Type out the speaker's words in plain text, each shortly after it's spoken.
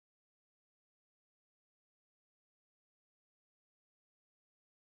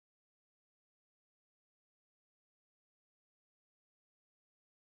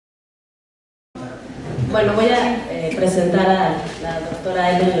Bueno, voy a presentar a la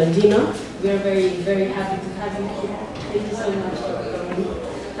doctora Helen Longino. We are very, very happy to have you here. Thank you so much for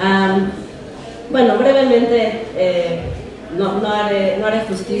coming. Bueno, brevemente, no haré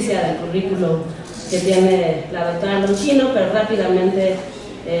justicia del currículo que tiene la doctora Longino, pero rápidamente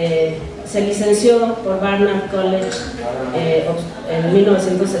se licenció por Barnard College en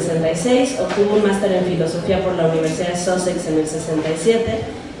 1966, obtuvo un máster en filosofía por la Universidad de Sussex en el 67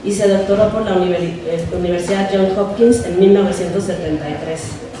 y se doctoró por la Universidad Johns Hopkins en 1973.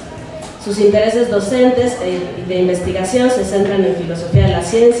 Sus intereses docentes y de investigación se centran en filosofía de la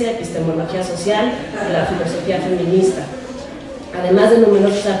ciencia, epistemología social y la filosofía feminista. Además de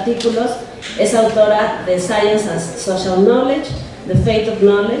numerosos artículos, es autora de Science as Social Knowledge, The Fate of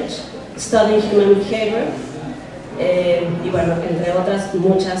Knowledge, Studying Human Behavior, y bueno, entre otras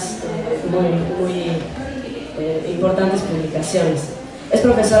muchas muy importantes publicaciones. Es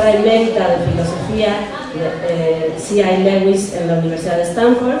profesora emérita de filosofía de C.I. Lewis en la Universidad de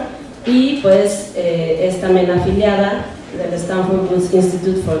Stanford y pues es también afiliada del Stanford Booth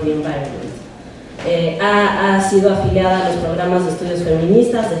Institute for the Environment. Ha sido afiliada a los programas de estudios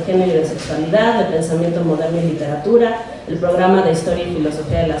feministas, de género y de sexualidad, de pensamiento moderno y literatura, el programa de historia y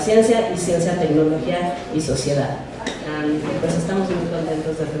filosofía de la ciencia y ciencia, tecnología y sociedad. Pues estamos muy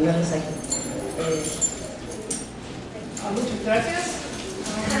contentos de tenerlos aquí. Muchas gracias.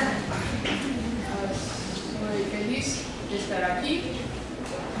 Muy feliz de estar aquí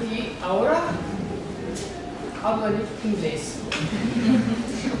y ahora hablo en inglés.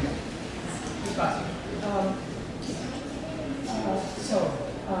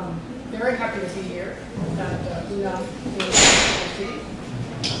 Very happy to be here at UNAM University.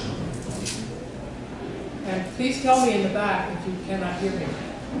 And please tell me in the back if you cannot hear me.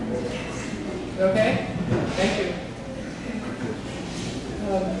 Okay? Thank you.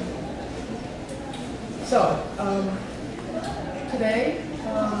 Today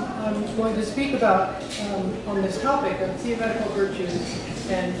I'm going to speak about, on this topic of theoretical virtues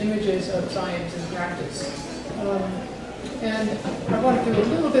and images of science and practice. And I want to do a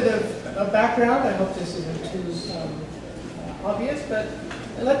little bit of background. I hope this isn't too obvious, but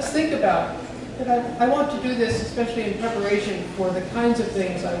let's think about it. I want to do this especially in preparation for the kinds of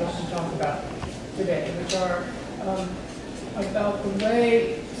things I want to talk about today, which are about the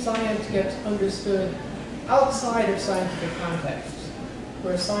way science gets understood outside of scientific context,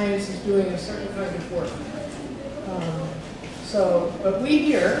 where science is doing a certain kind of work. But we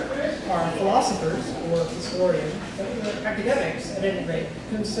here are philosophers or historians, but we're academics at any rate,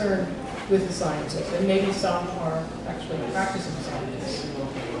 concerned with the sciences, and maybe some are actually practicing scientists.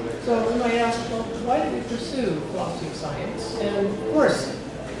 So we might ask, well, why do we pursue philosophy of science? And of course,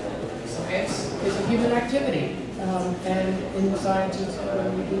 science is a human activity. And in the sciences,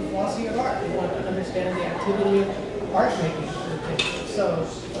 when we do philosophy of art, we want to understand the activity of art making. So,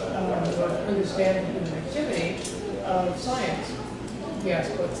 to understand the human activity of science, we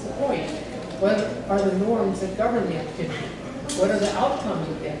ask, what's the point? What are the norms that govern the activity? What are the outcomes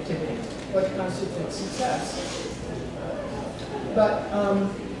of the activity? What constitutes success? But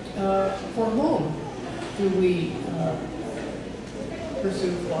for whom do we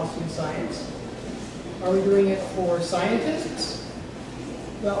pursue philosophy of science? Are we doing it for scientists?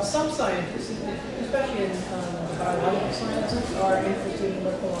 Well, some scientists, especially in the biological sciences, are interested in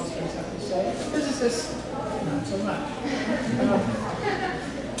what philosophers have to say. Physicists, not so much.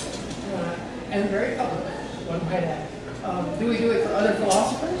 And very public, one might add. Do we do it for other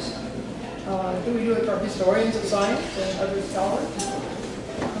philosophers? Do we do it for historians of science and other scholars?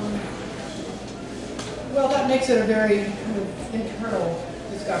 Well, that makes it a very kind of internal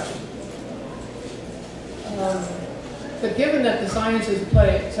discussion. But given that the sciences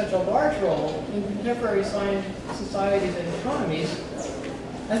play such a large role in contemporary science societies and economies,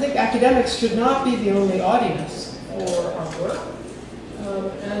 I think academics should not be the only audience for our work,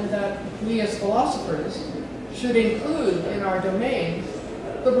 and that we as philosophers should include in our domain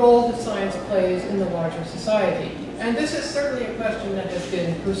the role that science plays in the larger society. And this is certainly a question that has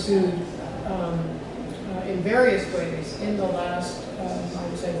been pursued in various ways in the last, I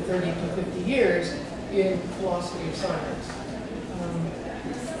would say, 30 to 50 years in philosophy of science.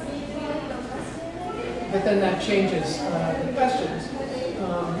 But then that changes the questions.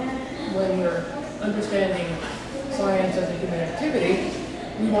 When we're understanding science as a human activity,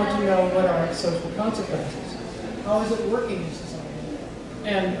 we want to know what are its social consequences. How is it working in society?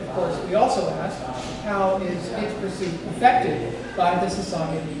 And of course, we also ask, how is its pursuit affected by the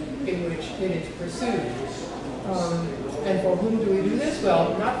society in which it is pursued? And for whom do we do this?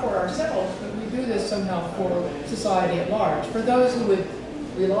 Well, not for ourselves, but we do this somehow for society at large. For those who would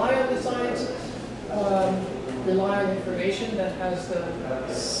rely on the sciences, rely on information that has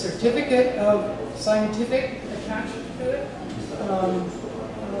the certificate of scientific attached to it.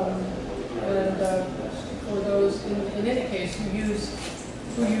 For those, in any case, who use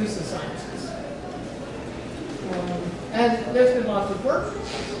the sciences. And there's been lots of work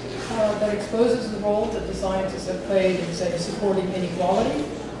that exposes the role that the scientists have played in, say, supporting inequality,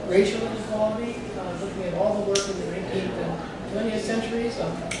 racial inequality, looking at all the work in the 19th and 20th centuries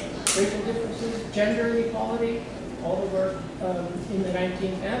on racial differences, gender inequality, all the work in the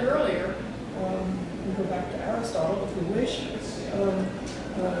 19th and earlier. We go back to Aristotle, if we wish,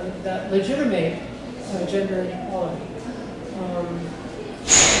 that legitimate gender inequality.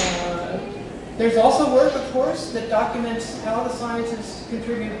 There's also work, of course, that documents how the sciences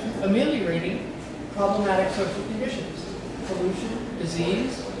contribute to ameliorating problematic social conditions, pollution,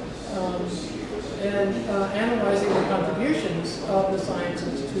 disease, and analyzing the contributions of the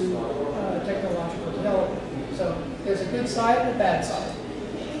sciences to technological development. So there's a good side and a bad side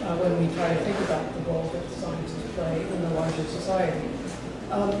when we try to think about the role that the sciences play in the larger society.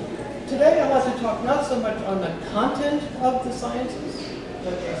 Today I want to talk not so much on the content of the sciences,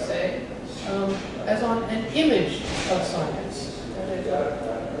 what they say, as on an image of science,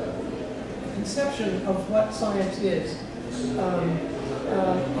 a conception of what science is, and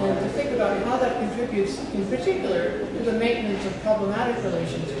to think about how that contributes in particular to the maintenance of problematic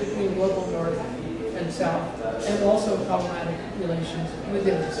relations between global north and south, and also problematic relations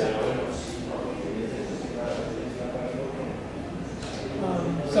within the south.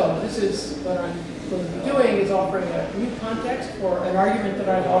 So this is what I'm going to be doing, is offering a new context for an argument that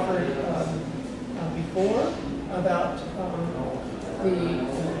I've offered before about the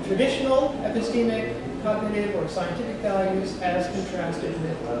traditional epistemic, cognitive, or scientific values as contrasted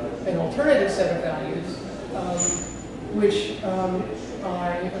with an alternative set of values, which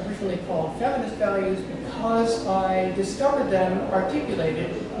I originally called feminist values because I discovered them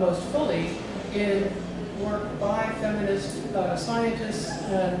articulated most fully in work by feminist scientists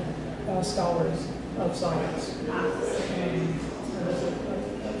and scholars of science.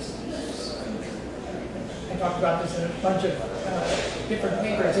 I talked about this in a bunch of different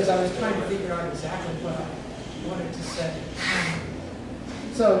papers as I was trying to figure out exactly what I wanted to say.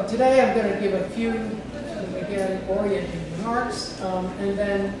 So today I'm going to give a few, again, oriented remarks, and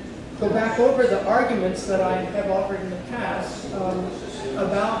then go back over the arguments that I have offered in the past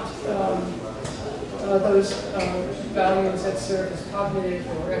about those values that serve as cognitive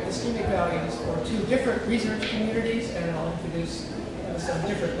or epistemic values for two different research communities, and I'll introduce some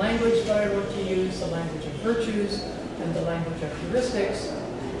different language that I want to use, the language of virtues and the language of heuristics.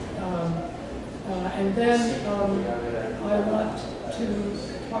 And then I want to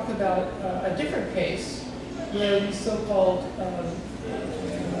talk about a different case where these so-called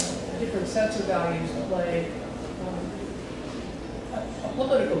different sets of values play a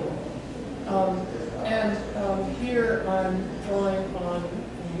political role. Here I'm drawing on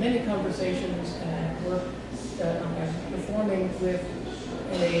many conversations and work that I'm performing with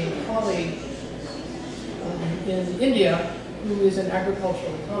a colleague in India who is an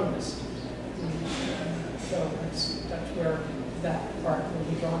agricultural economist. So that's where that part will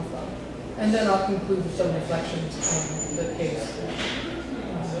be drawn from. And then I'll conclude with some reflections on the case that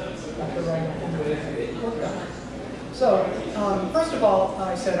Dr. Ryan worked on. So, first of all,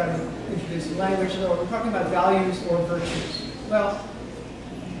 I said I would introduce language, so we're talking about values or virtues. Well,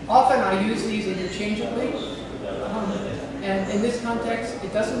 often I use these interchangeably, and in this context,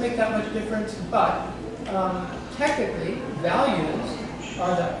 it doesn't make that much difference, but technically, values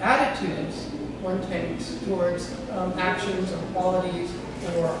are the attitudes one takes towards actions or qualities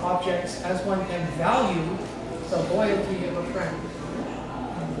or objects as one can value the loyalty of a friend.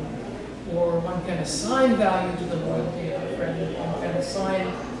 Or one can assign value to the loyalty of a friend, and one can assign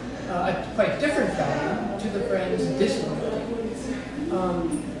a quite different value to the friend's disloyalty.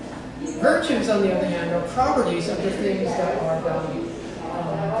 Virtues, on the other hand, are properties of the things that are valued.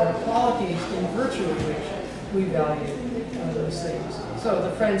 There are qualities in virtue of which we value those things. So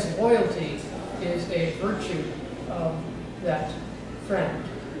the friend's loyalty is a virtue of that friend.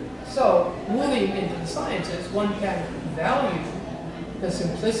 So moving into the sciences, one can value the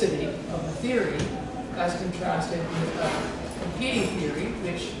simplicity of the theory as contrasted with a competing theory,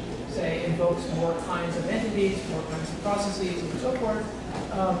 which, say, invokes more kinds of entities, more kinds of processes, and so forth.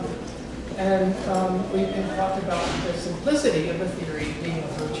 We can talk about the simplicity of the theory being a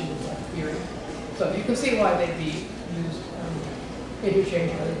virtue of that theory. So you can see why they'd be used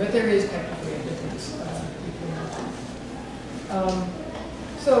interchangeably, but there is technically a difference between them.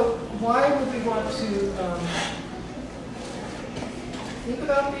 So why would we want to think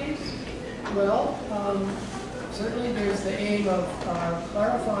about these? Well, certainly there's the aim of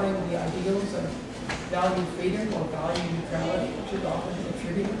clarifying the ideals of value freedom or value neutrality, which is often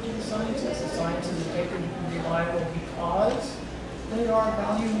attributed to the sciences. The sciences are taken to be reliable because they are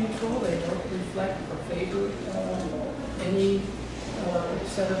value neutral. They don't reflect or favor any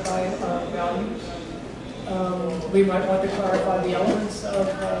set of values. We might want to clarify the elements of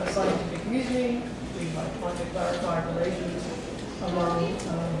scientific reasoning. We might want to clarify relations among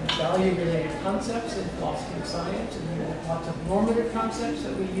value-related concepts in philosophy of science, and there are lots of normative concepts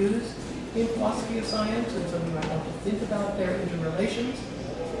that we use in philosophy of science, and so we might want to think about their interrelations.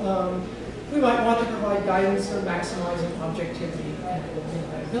 We might want to provide guidance for maximizing objectivity and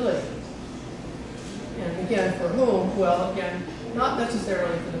reliability. And again, for whom? Well, again, not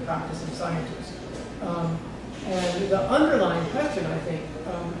necessarily for the practice of scientists. And the underlying question, I think,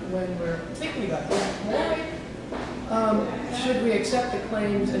 when we're thinking about this, why should we accept the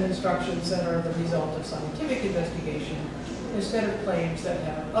claims and instructions that are the result of scientific investigation instead of claims that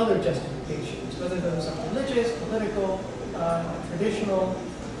have other justifications, whether those are religious, political, traditional,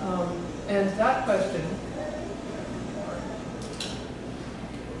 and that question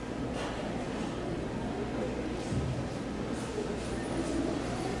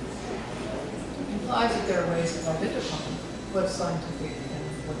implies that there are ways of identifying what's scientific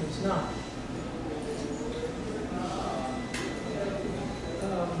and what is not.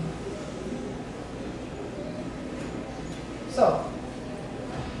 So,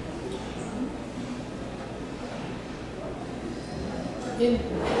 in a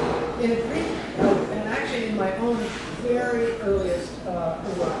brief, and actually in my own very earliest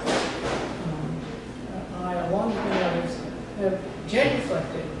work, I, along with many others, have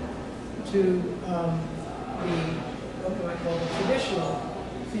genuflected to what we might call the traditional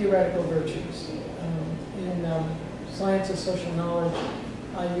theoretical virtues. In science of social knowledge,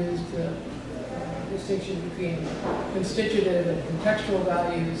 I used the distinction between constitutive and contextual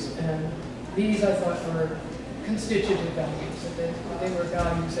values, and these I thought were constitutive values, that they were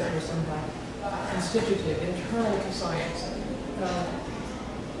values that were somehow constitutive, internal to science.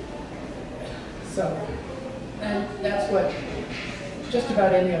 And that's what just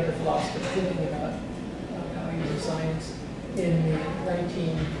about any other philosopher thinking about values of science in the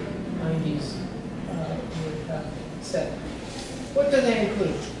 1990s would have said. What do they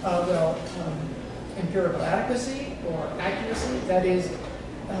include? Empirical adequacy or accuracy, that is,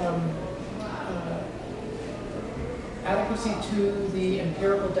 adequacy to the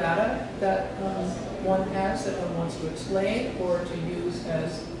empirical data that one has, that one wants to explain or to use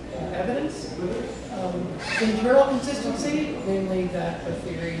as evidence. Internal consistency, namely that the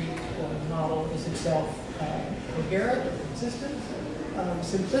theory or the model is itself coherent or consistent.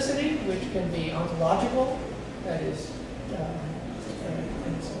 Simplicity, which can be ontological, that is, of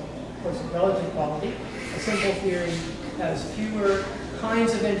course, a relative quality. A simple theory has fewer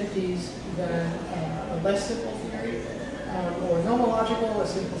kinds of entities than a less simple theory. Or nomological, a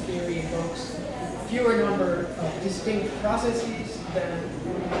simple theory invokes fewer number of distinct processes than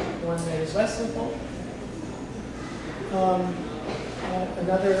one that is less simple.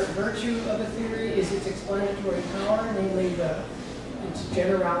 Another virtue of a theory is its explanatory power, namely its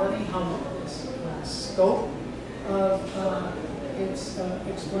generality, its scope of its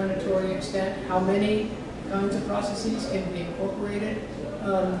explanatory extent, how many kinds of processes can be incorporated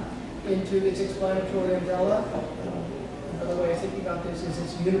into its explanatory umbrella. Another way of thinking about this is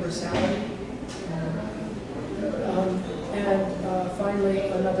its universality. And finally,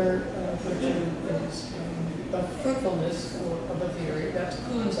 another virtue is the fruitfulness of a theory. That's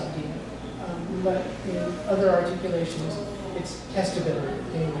Kuhn's idea. But in other articulations, it's testability.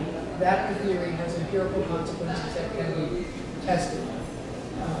 Namely, that the theory has empirical consequences that can be tested.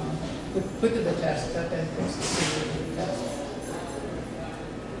 Put to the test, that then puts the theory to the test.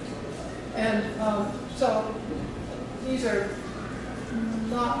 And so these are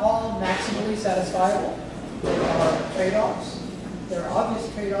not all maximally satisfiable. There are trade-offs. There are obvious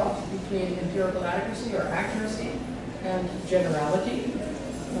trade-offs between empirical adequacy or accuracy and generality.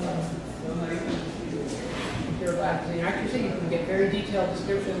 Empirical adequacy and accuracy, you can get very detailed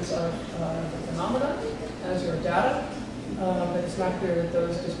descriptions of the phenomena as your data, but it's not clear that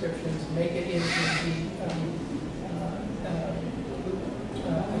those descriptions make it into the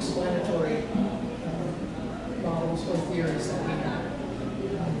explanatory models or theories that we have.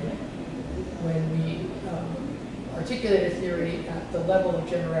 When we articulate a theory at the level of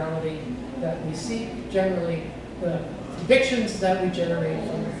generality that we seek, generally the predictions that we generate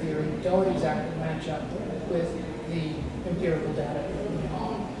from the theory don't exactly match up with the empirical data that we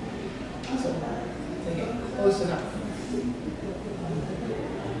have. So they get close enough.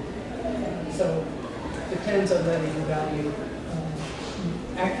 So it depends on whether you value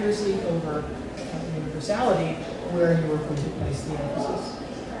accuracy over universality, where you are going to place the emphasis.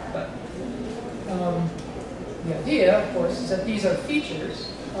 But the idea, of course, is that these are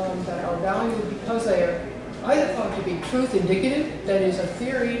features that are valued because they are either thought to be truth indicative, that is, a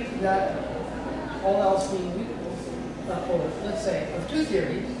theory that all else being equal, or let's say of two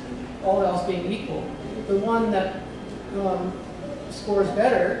theories, all else being equal, the one that scores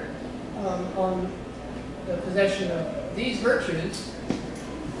better on the possession of these virtues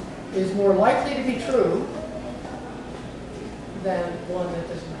is more likely to be true than one that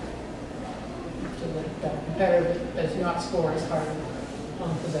does not. So that competitor that does not score as high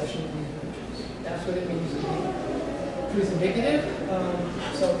on possession of these virtues. That's what it means to be truth indicative.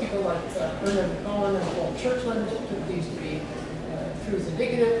 So people like Bernard Cohen and Paul Churchland took these to be truth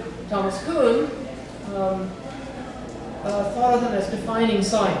indicative. Thomas Kuhn thought of them as defining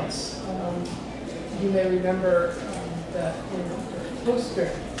science. You may remember that in the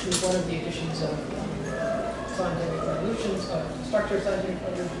postscript was one of the editions of Scientific Revolutions, Structure of Scientific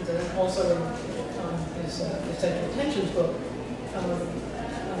Revolutions, and then also in his Essential Tensions book,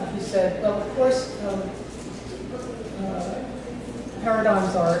 he said, well, of course,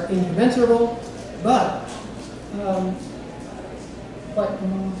 paradigms are incommensurable, but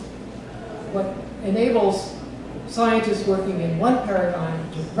what enables scientists working in one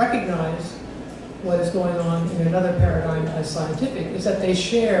paradigm to recognize what is going on in another paradigm as scientific is that they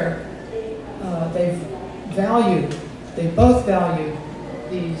share, they both value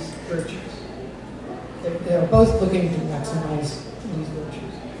these virtues. They are both looking to maximize these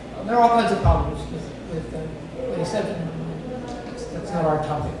virtues. There are all kinds of problems with what he said. That's not our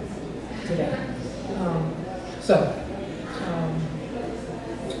topic today.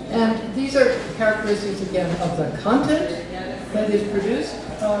 And these are characteristics, again, of the content that is produced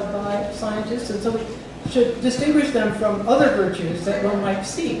by scientists, and so we should distinguish them from other virtues that one might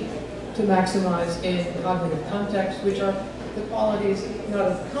seek to maximize in cognitive context, which are the qualities not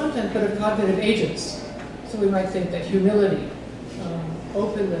of content, but of cognitive agents. So we might think that humility,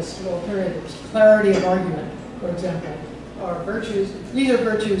 openness to alternatives, clarity of argument, for example, are virtues. These are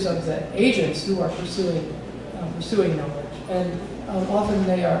virtues of the agents who are pursuing knowledge, and often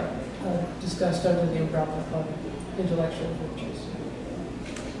they are discussed under the umbrella of intellectual virtues.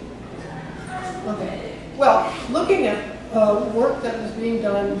 Okay. Well, looking at work that was being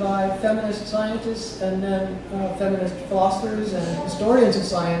done by feminist scientists and then feminist philosophers and historians of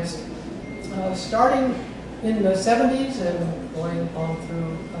science, starting in the 70s and going on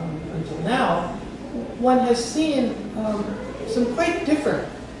through until now, one has seen some quite different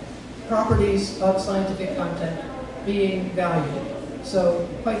properties of scientific content being valued. So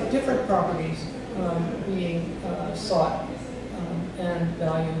quite different properties being sought and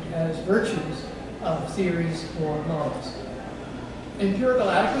valued as virtues of theories or models. Empirical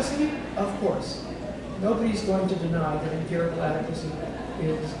adequacy, of course. Nobody's going to deny that empirical adequacy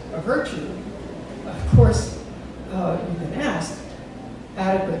is a virtue. Of course, you can ask,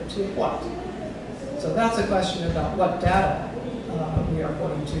 adequate to what? So that's a question about what data we are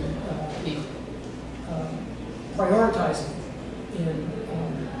going to be prioritizing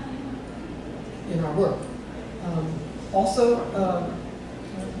in our work. Also,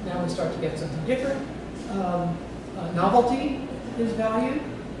 now we start to get something different. Novelty is valued.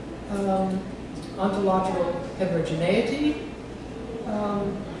 Ontological heterogeneity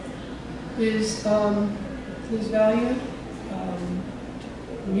is valued.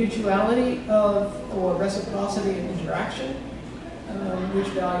 Mutuality of or reciprocity of interaction, which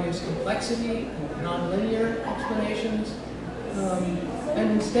values complexity and nonlinear explanations.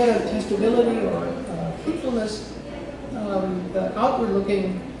 And instead of testability or fruitfulness, the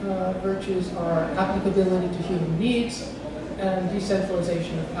outward-looking virtues are applicability to human needs and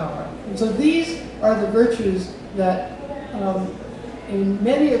decentralization of power. And so these are the virtues that in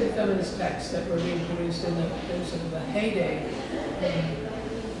many of the feminist texts that were being produced in the sort of the heyday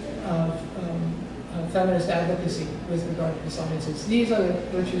of feminist advocacy with regard to the sciences, these are the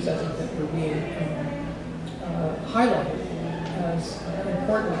virtues, I think, that were being highlighted as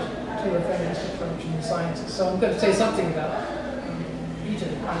important to a feminist approach in the sciences. So I'm going to say something about each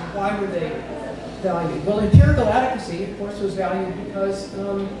of them. Why were they valued? Well, empirical adequacy, of course, was valued because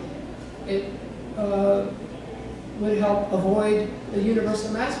it would help avoid the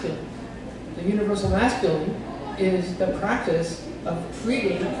universal masculine. The universal masculine is the practice of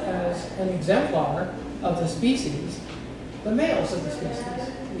treating as an exemplar of the species the males of the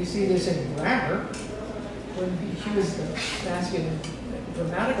species. We see this in grammar when we use the masculine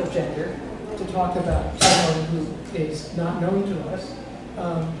grammatical gender to talk about someone who is not known to us.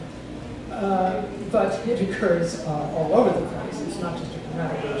 but it occurs all over the place. It's not just a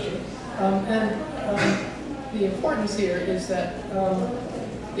grammatical issue. The importance here is that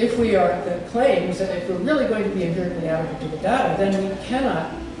if we are, the claim is that if we're really going to be empirically adequate to the data, then we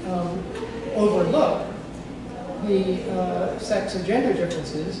cannot overlook the sex or gender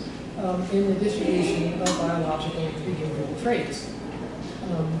differences in the distribution of biological and behavioral traits.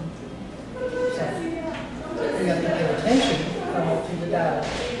 So we have to pay attention to the data.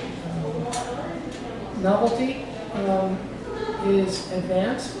 Novelty is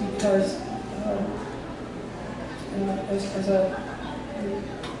advanced because as a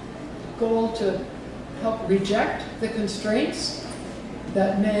goal to help reject the constraints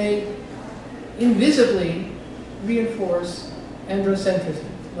that may invisibly reinforce androcentrism,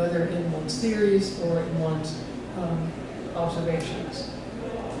 whether in one's theories or in one's observations.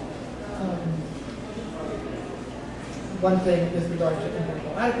 One thing with regard to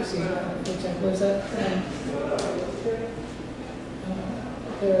empirical adequacy, for example, is that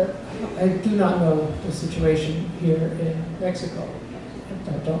I do not know the situation here in Mexico.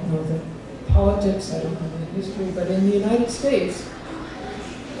 I don't know the politics, I don't know the history, but in the United States,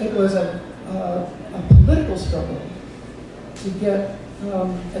 it was a political struggle to get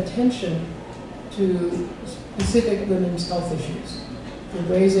attention to specific women's health issues, the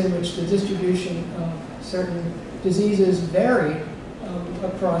ways in which the distribution of certain diseases vary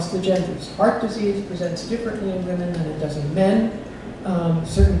across the genders. Heart disease presents differently in women than it does in men.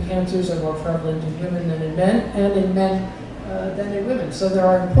 Certain cancers are more prevalent in women than in men, and in men than in women. So there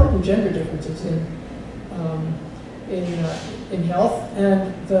are important gender differences in health,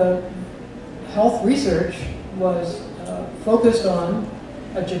 and the health research was focused on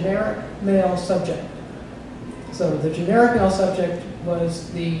a generic male subject. So the generic male subject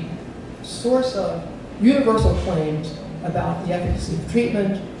was the source of universal claims about the efficacy of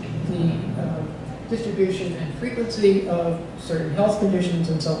treatment, the distribution and frequency of certain health conditions,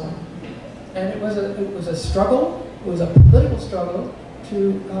 and so on. And it was a struggle. It was a political struggle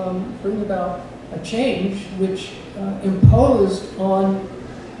to bring about a change which imposed on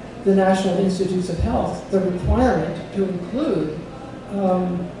the National Institutes of Health the requirement to include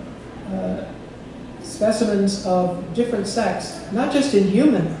specimens of different sex, not just in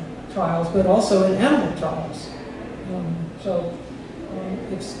human trials, but also in animal trials.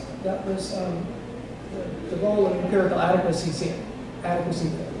 That was the role of empirical adequacy.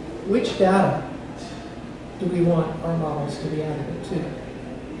 Which data do we want our models to be adequate to?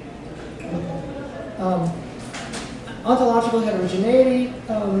 Okay. Ontological heterogeneity.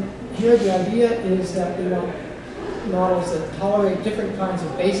 Here the idea is that we want models that tolerate different kinds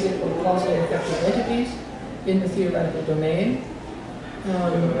of basic or causally effective entities in the theoretical domain. We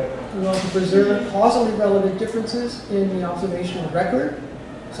want to preserve causally relevant differences in the observational record.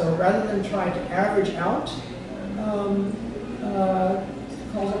 So rather than trying to average out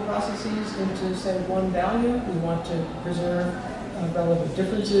causal processes into, say, one value, we want to preserve relevant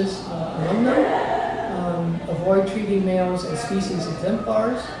differences among them, avoid treating males as species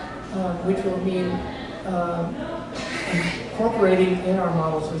exemplars, which will mean incorporating in our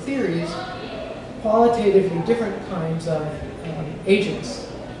models or theories qualitatively different kinds of agents.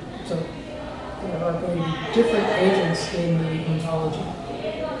 So there are going to be different agents in the ontology.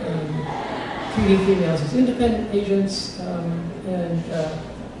 Treating females as independent agents and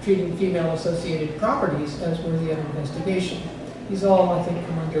treating female-associated properties as worthy of investigation. These all, I think,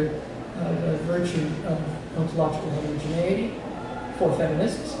 come under the virtue of ontological homogeneity for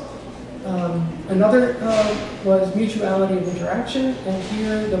feminists. Another was mutuality of interaction, and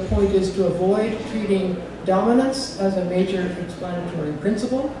here the point is to avoid treating dominance as a major explanatory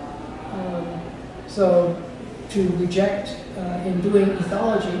principle. So to reject, in doing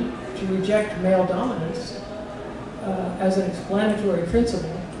ethology, to reject male dominance as an explanatory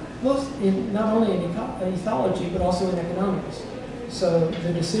principle, both in, not only in ethology, but also in economics. So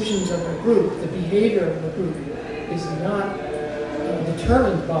the decisions of a group, the behavior of the group, is not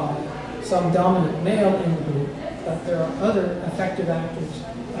determined by some dominant male in the group, but there are other effective actors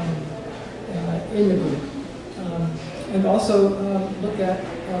in the group. And also look at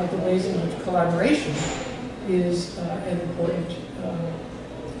the ways in which collaboration is an important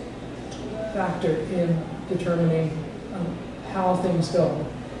factor in determining how things go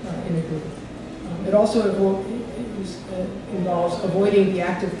in a group. It also involves avoiding the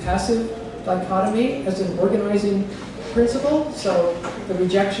active-passive dichotomy as an organizing principle, so the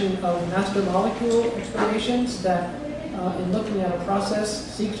rejection of master molecule explanations that in looking at a process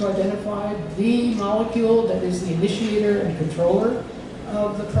seek to identify the molecule that is the initiator and controller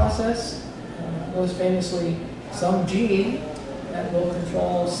of the process, most famously some gene that will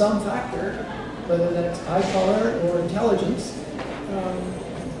control some factor, whether that's eye color or intelligence.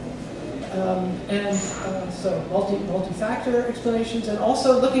 So multi-factor explanations, and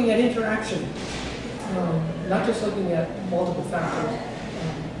also looking at interaction, not just looking at multiple factors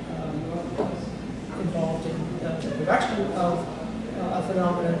involved in the production of a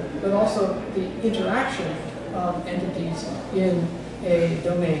phenomenon, but also the interaction of entities in a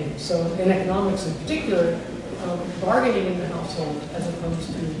domain. So in economics in particular, bargaining in the household as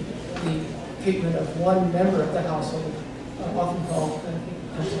opposed to the treatment of one member of the household, often called the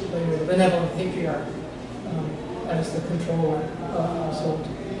benevolent patriarch, as the controller of household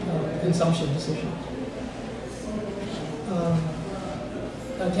consumption decisions.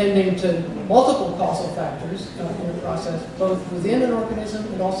 Attending to multiple causal factors in the process, both within an organism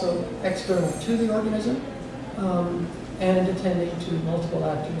and also external to the organism, and attending to multiple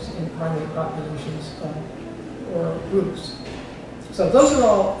actors in primate populations or groups. So those are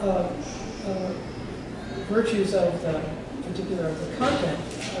all virtues of the particular of the content,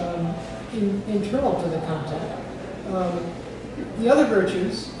 internal to the content. The other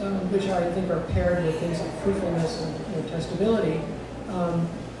virtues, which I think are paired with things like fruitfulness or testability,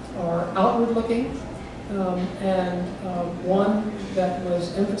 are outward-looking, and one that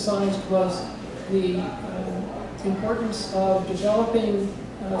was emphasized was the importance of developing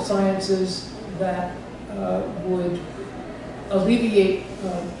sciences that would alleviate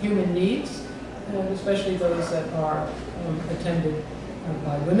human needs, and especially those that are attended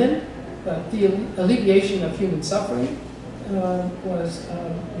by women. But the alleviation of human suffering was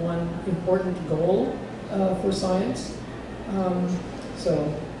one important goal for science.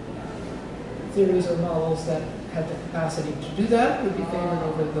 So theories or models that had the capacity to do that would be favored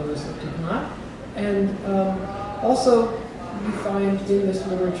over those that did not. And also we find in this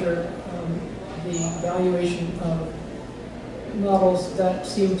literature the valuation of models that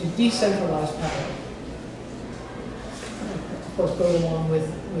seem to decentralize power. Of course, go along with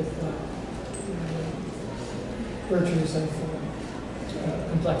virtues of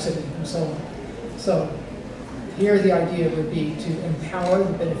complexity and so on. So here the idea would be to empower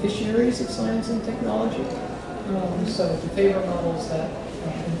the beneficiaries of science and technology. So to favor models that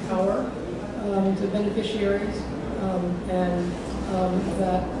empower the beneficiaries and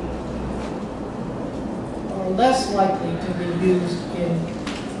that are less likely to be used in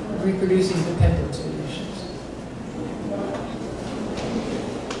reproducing dependent solutions.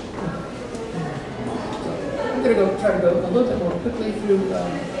 I'm going to try to go a little bit more quickly through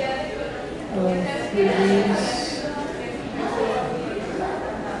these.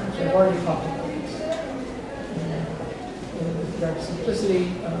 I've already talked about these. With regard to simplicity,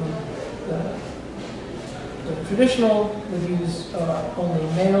 the traditional would use only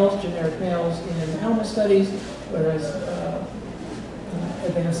males, generic males in animal studies, whereas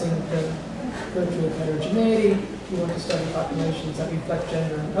advancing the virtue of heterogeneity, you want to study populations that reflect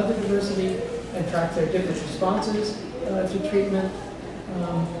gender and other diversity and track their different responses to treatment.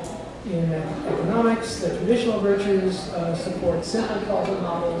 In economics, the traditional virtues support simple causal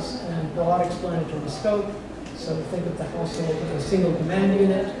models and broad explanatory scope. So think of the household as a single demand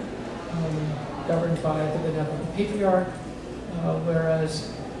unit governed by the benevolent patriarch,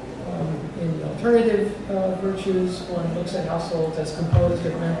 whereas in the alternative virtues, one looks at households as composed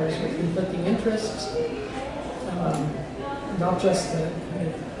of members with conflicting interests, not just the kind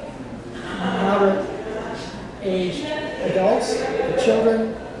of moderate-aged adults, but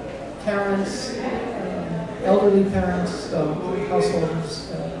children, parents, elderly parents,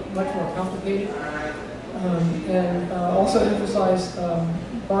 households much more complicated, and also emphasize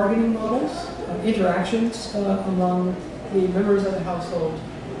bargaining models, interactions among the members of the household.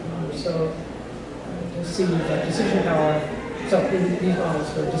 So to see that decision power, so in these models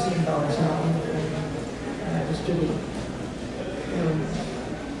where decision power is not uniformly distributed.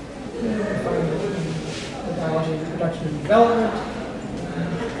 The biology of production and development,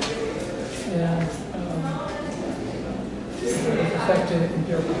 and with respect to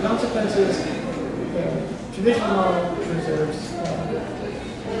empirical consequences, the traditional model prefers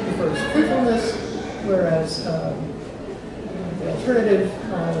fruitfulness, whereas the alternative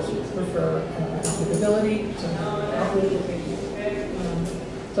models prefer applicability, so outward looking.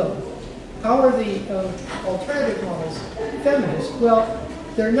 So how are the alternative models feminist? Well,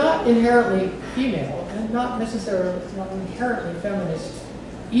 they're not inherently female and not necessarily not inherently feminist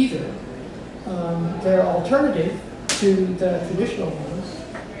either. They're alternative to the traditional ones,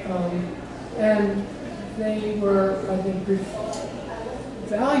 and they were, I think,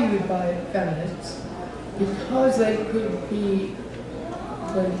 valued by feminists because they could be,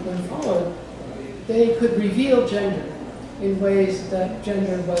 when followed, they could reveal gender in ways that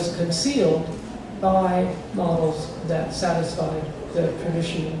gender was concealed by models that satisfied the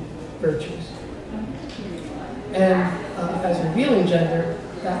traditional virtues. And as revealing gender,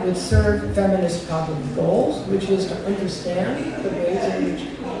 that would serve feminist cognitive goals, which is to understand the ways in which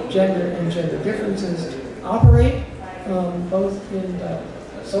gender and gender differences operate, both in the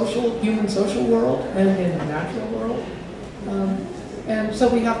human social world and in the natural world. And so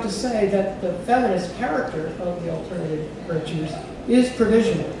we have to say that the feminist character of the alternative virtues is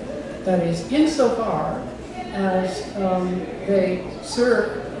provisional. That is, insofar as they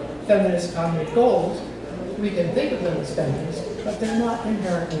serve feminist cognitive goals, we can think of them as feminist, but they're not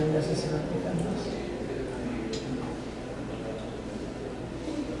inherently necessarily feminist.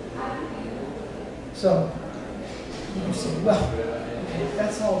 So, you say, well, okay,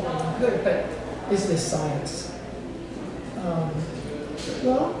 that's all well and good, but is this science?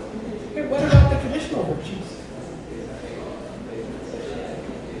 Well, what about the traditional virtues?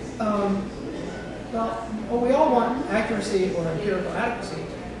 Well, we all want accuracy or empirical adequacy.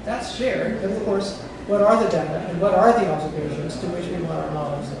 That's shared. And of course, what are the data and what are the observations to which we want our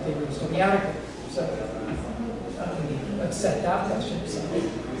models and theories to be adequate? So let's set that question aside.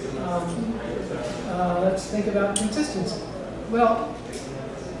 Let's think about consistency. Well,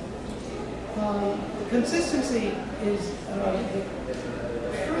 consistency is the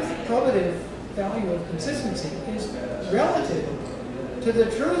truth-probative value of consistency is relative to the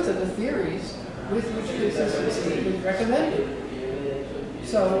truth of the theories with which consistency is recommended.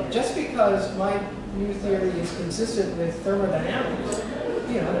 So just because my new theory is consistent with thermodynamics,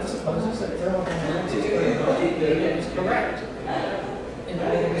 it supposes that thermodynamics is correct in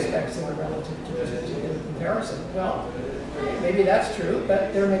all the respects that are relative to this particular comparison. Well, maybe that's true,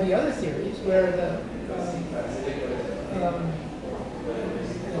 but there may be other theories where the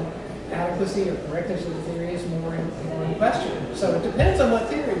adequacy or correctness of the theory is more in question. So it depends on what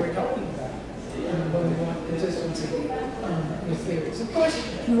theory we're talking about when we want consistency with theories. Of course,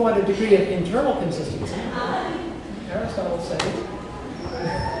 if you want a degree of internal consistency, Aristotle said,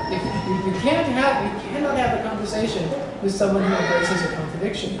 you cannot have a conversation with someone who embraces a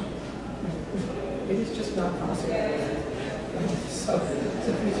contradiction. It is just not possible. So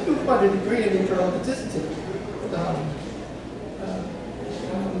if you want a degree of internal consistency,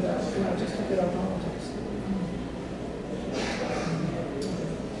 just look at our politics.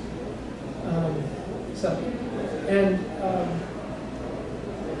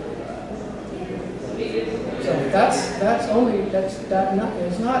 That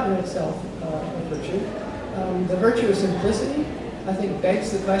is not in itself a virtue. The virtue of simplicity, I think,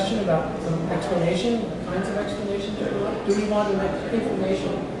 begs the question about explanation, what kinds of explanations do we want? Do we want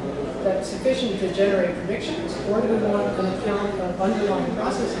information that's sufficient to generate predictions, or do we want an account of underlying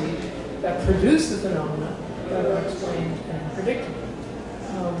processes that produce the phenomena that are explained and predicted?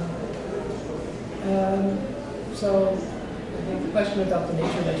 So I think the question about the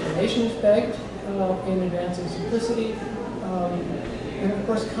nature of explanation is begged in advancing simplicity. And of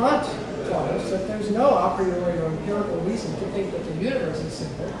course, Kant taught us that there's no a priori or empirical reason to think that the universe is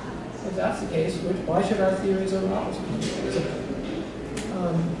simple. If that's the case, why should our theories or models be simple?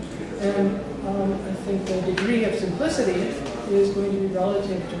 I think the degree of simplicity is going to be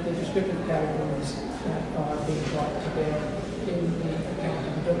relative to the descriptive categories that are being brought to bear in the account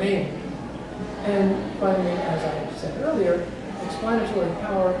of the domain. And finally, as I said earlier, explanatory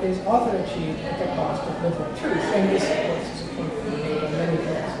power is often achieved at the cost of literal truth. And this, of course, is a point made on many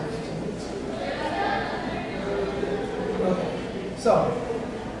philosophers. Okay, so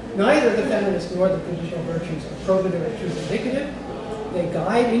neither the feminist nor the traditional virtues are probative or truth indicative. They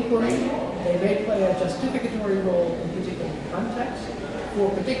guide inquiry. They may play a justificatory role in particular contexts for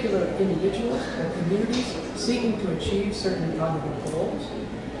particular individuals or communities seeking to achieve certain cognitive goals.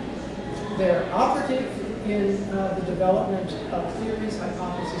 They're operative in the development of theories,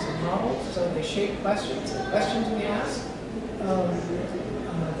 hypotheses, and models. So they shape questions, the questions we ask.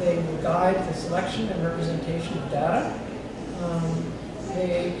 They will guide the selection and representation of data.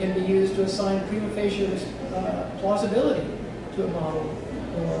 They can be used to assign prima facie plausibility to a model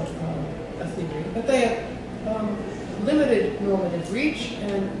or a theory. But they have limited normative reach,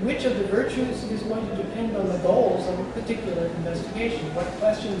 and which of the virtues is going to depend on the goals of a particular investigation. What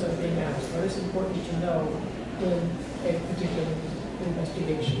questions are being asked? What is important to know in a particular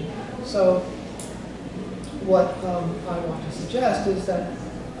investigation? So what I want to suggest is that,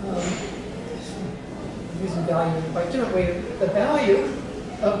 using value in a quite different way, the value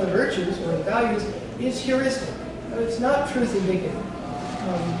of the virtues or the values is heuristic. It's not truth indicative.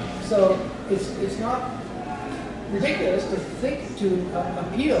 So it's not ridiculous to think to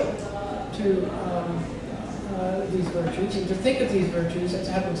appeal to these virtues, and to think of these virtues as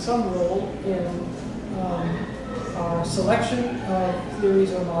having some role in our selection of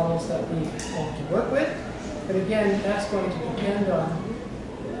theories or models that we want to work with. But again, that's going to depend on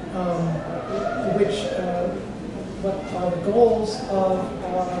what are the goals of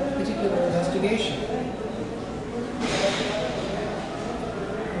our particular investigation.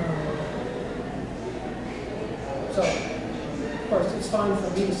 So, of course, it's fine for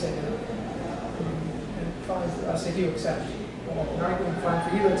me to say that, and fine for us if you accept. Well, an argument fine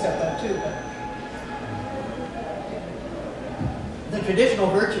for you to accept that too. But the traditional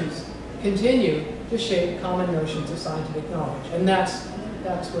virtues continue to shape common notions of scientific knowledge, and that's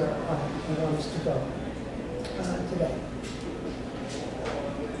where I want us to go today.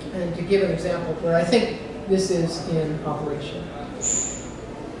 And to give an example where I think this is in operation.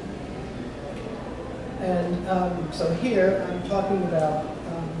 And so here I'm talking about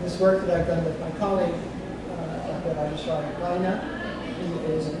this work that I've done with my colleague, Dr. Melina, who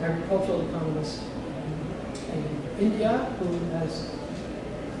is an agricultural economist in India, who has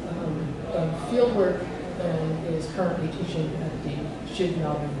done field work and is currently teaching at the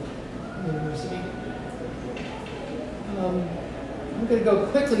Shidnabi University. I'm going to go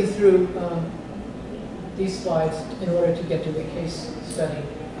quickly through these slides in order to get to the case study.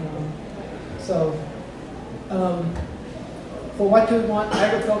 For what do we want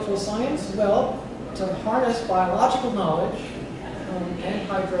agricultural science? Well, to harness biological knowledge and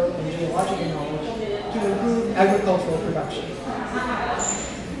hydro and geological knowledge to improve agricultural production.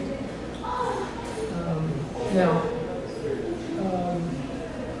 Now,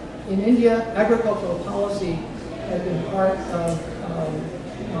 in India, agricultural policy has been part of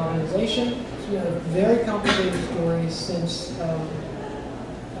modernization. It's been a very complicated story since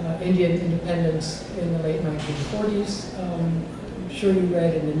Indian independence in the late 1940s. I'm sure you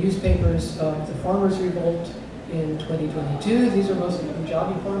read in the newspapers of the farmers' revolt in 2022. These are mostly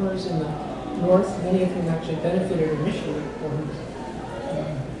Punjabi farmers in the north, many of whom actually benefited initially, or whose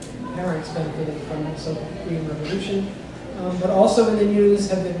parents benefited from the so-called Green Revolution. But also in the news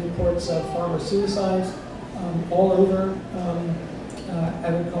have been reports of farmer suicides all over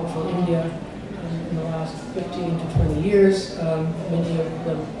agricultural India in the last 15 to 20 years, many of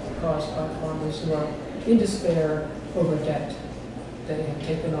them caused by farmers who are in despair over debt. They have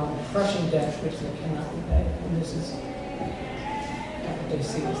taken on crushing debt which they cannot repay, and this is what they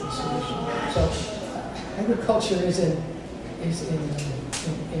see as the solution. So agriculture is in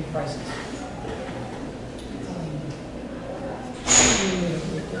crisis.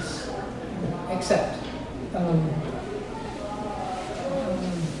 Except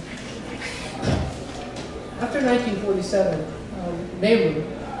after 1947, Nehru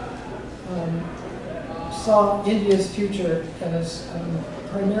saw India's future as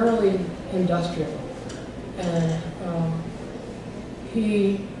primarily industrial, and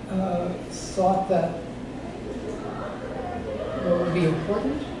he thought that what would be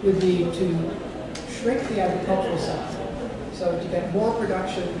important would be to shrink the agricultural sector, so to get more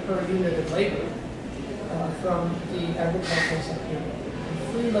production per unit of labor from the agricultural sector, and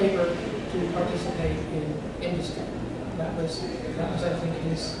free labor to participate in industry. That was I think,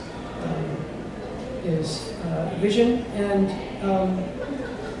 his vision, and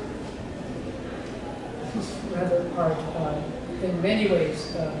it's rather hard in many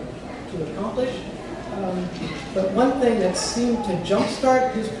ways to accomplish. But one thing that seemed to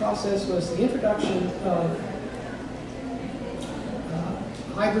jumpstart his process was the introduction of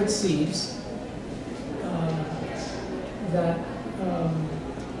hybrid seeds that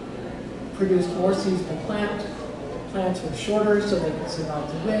produced more seeds per plant. Plants were shorter so they could survive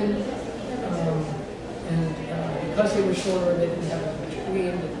the wind, and because they were shorter, they didn't have as much green,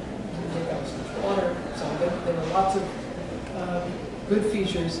 they didn't take out as much water, so there were lots of good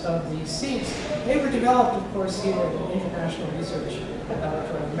features of these seeds. They were developed, of course, here at an international research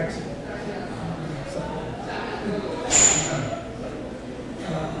laboratory in Mexico.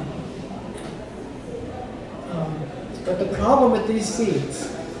 But the problem with these seeds,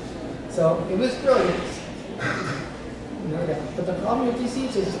 so it was brilliant, no doubt, but the problem with these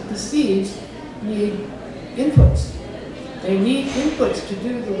seeds is the seeds need inputs. They need inputs to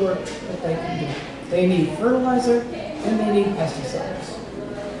do the work that they can do. They need fertilizer and they need pesticides.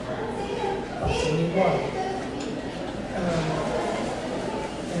 Plus they need water.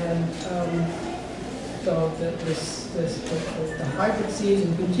 So the hybrid seeds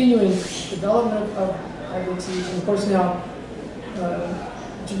and continuing development of hybrid seeds, and of course now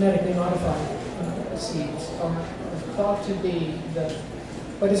genetically modified seeds are thought to be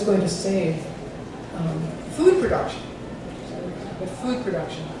what is going to save food production. So, food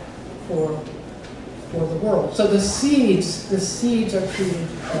production for for the world. So the seeds are treated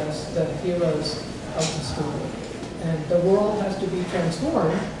as the heroes of the story. And the world has to be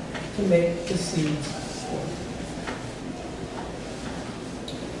transformed to make the seeds work.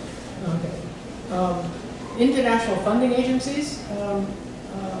 Okay. International funding agencies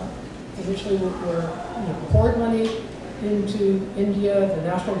initially poured money into India. The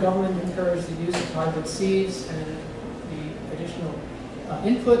national government encouraged the use of hybrid seeds and the additional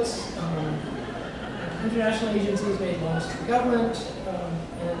inputs. International agencies made loans to the government,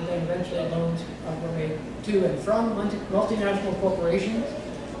 and then eventually loans were made to and from multinational corporations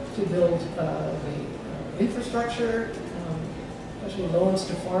to build the infrastructure, especially loans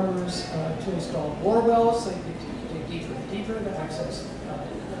to farmers to install bore wells so you could dig deeper and deeper to access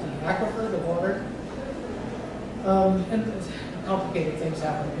the aquifer, the water. And complicated things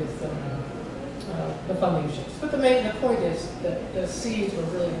happen with the funding shifts. But the point is that the seeds were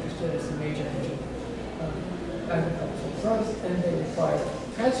really understood as the major engine of agricultural growth, and they required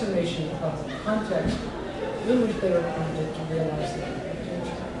transformation of the context in which they were planted to realize their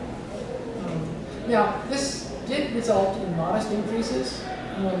potential. Now, this did result in modest increases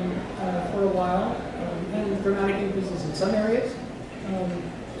for a while, and dramatic increases in some areas.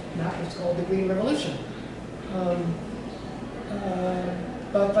 That was called the Green Revolution.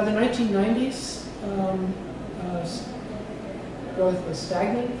 But by the 1990s, growth was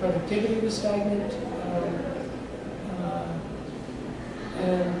stagnant, productivity was stagnant,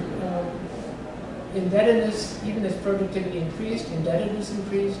 and indebtedness, even as productivity increased, indebtedness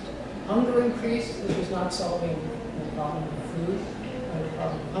increased, hunger increased. This was not solving the problem of food, the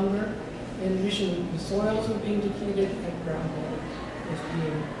problem of hunger. In addition, the soils were being depleted and groundwater was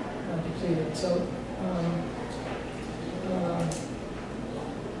being depleted. So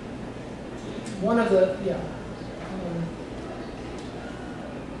one of the,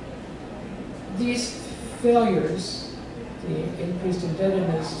 these failures, the increased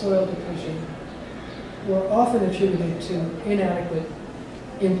indebtedness, soil depletion, were often attributed to inadequate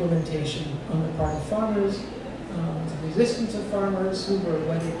implementation on the part of farmers, the resistance of farmers who were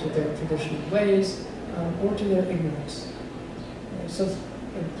wedded to their traditional ways, or to their ignorance. So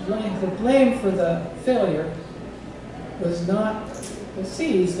the blame for the failure was not the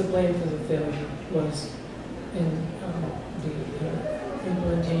seeds. The blame for the failure was in the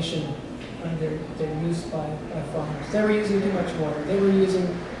implementation and their use by farmers. They were using too much water. They were using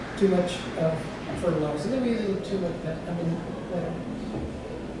too much fertilizer. They were using too much, whatever.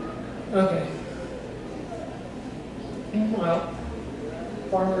 Okay. Meanwhile,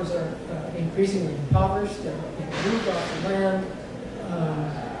 farmers are increasingly impoverished. They're being moved off the land.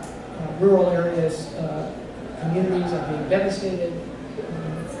 Rural areas, communities are being devastated.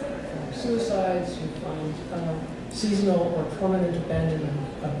 Suicides, you find seasonal or permanent abandonment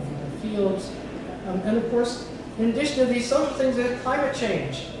of fields. And of course, in addition to these social things, there's climate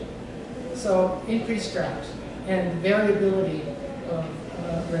change. So increased drought and variability of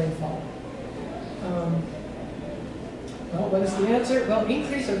rainfall. Well, what is the answer? Well,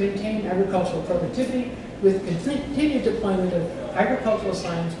 increase or maintain agricultural productivity with continued deployment of agricultural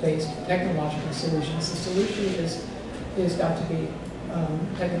science-based technological solutions. The solution is got to be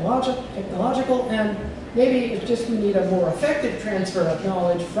technological, and maybe it's just we need a more effective transfer of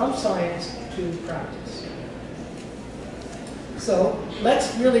knowledge from science to practice. So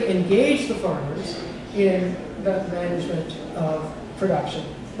let's really engage the farmers in the management of production.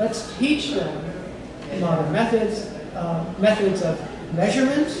 Let's teach them modern methods, methods of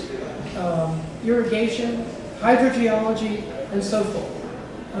measurement, irrigation, hydrogeology, and so forth.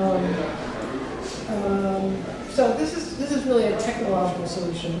 So this is really a technological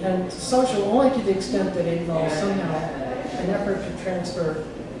solution, and social only to the extent that it involves somehow an effort to transfer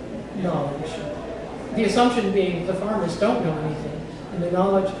knowledge. The assumption being the farmers don't know anything, and the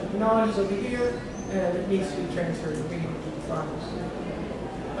knowledge is over here, and it needs to be transferred over here to the farmers.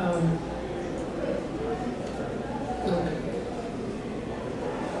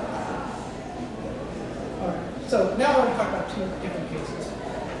 All right. So now I want to talk about two different cases.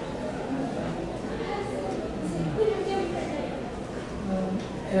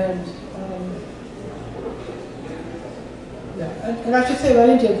 And I should say about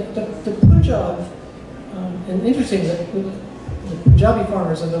India, the Punjab, and interesting that the Punjabi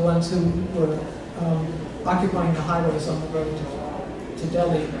farmers are the ones who were occupying the highways on the road to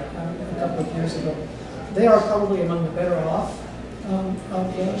Delhi a couple of years ago. They are probably among the better off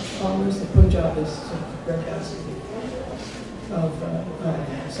of the farmers. The Punjab is sort of the breadbasket of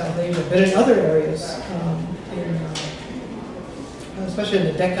South Asia, but in other areas, especially in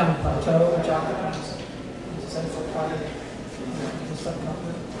the Deccan Plateau, which occupies the central part of the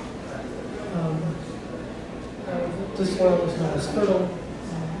subcontinent. the soil is not as fertile.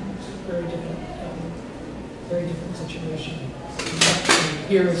 It's a very different situation.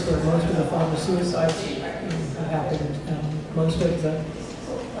 Here is where most of the farmer suicides have happened. Most of the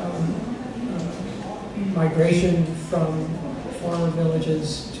migration from farmer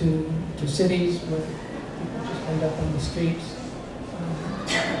villages to cities where people just end up on the streets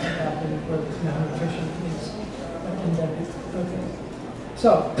happen where malnutrition is endemic. Okay.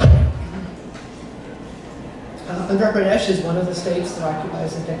 So, Andhra Pradesh is one of the states that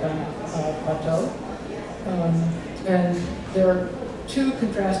occupies the Deccan Plateau. And there are two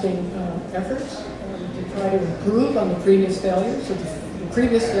contrasting efforts to try to improve on the previous failure. So the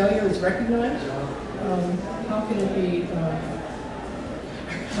previous failure is recognized. How can it be?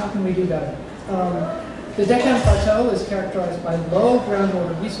 How can we do better? The Deccan Plateau is characterized by low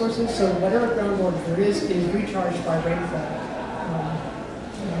groundwater resources, so whatever groundwater there is recharged by rainfall.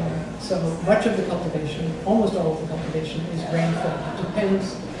 So much of the cultivation, almost all of the cultivation, is rainfall. It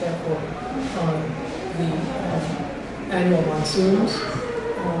depends, therefore, on the annual monsoons,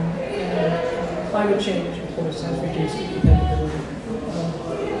 and climate change, of course, has reduced the dependability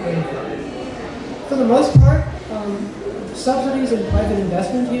of rainfall. For the most part, subsidies and private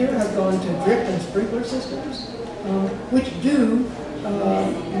investment here have gone to drip and sprinkler systems, which do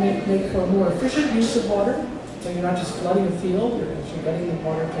make for a more efficient use of water. So you're not just flooding a field, you're actually getting the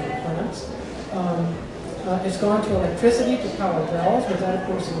water to the plants. It's gone to electricity to power wells, but that, of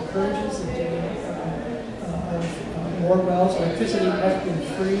course, encourages the digging of more wells. Electricity has been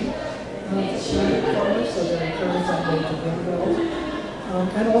free for farmers, so they're encouraged that way to dig wells.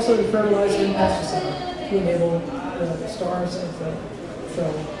 And also the fertilizer and pesticide to enable the stars of the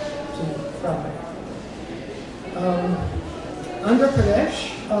show to thrive. Andhra Pradesh,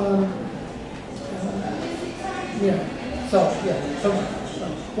 so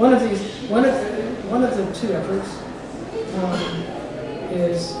one of the two efforts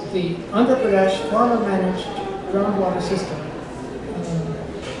is the Andhra Pradesh farmer-managed groundwater system,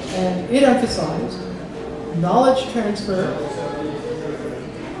 and it emphasized knowledge transfer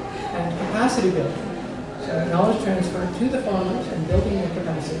and capacity building. So knowledge transfer to the farmers and building their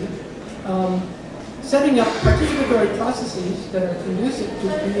capacity, setting up participatory processes that are conducive to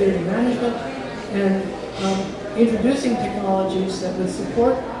community management, and introducing technologies that would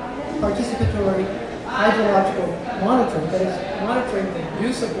support participatory hydrological monitoring, that is, monitoring the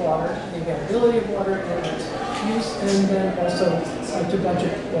use of water, the availability of water, and its use, and then also to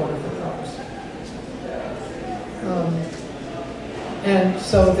budget water for crops. And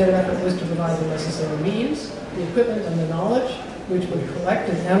so their effort was to provide the necessary means, the equipment, and the knowledge, which would collect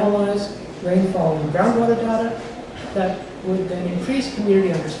and analyze rainfall and groundwater data that would then increase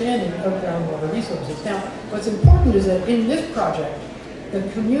community understanding of groundwater resources. Now, what's important is that in this project, the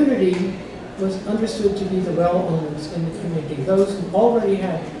community was understood to be the well owners in the community, those who already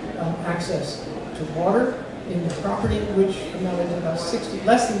had access to water in the property, which amounted to about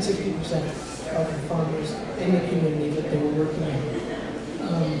less than 60% of the farmers in the community that they were working in.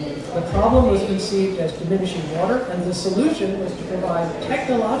 The problem was conceived as diminishing water, and the solution was to provide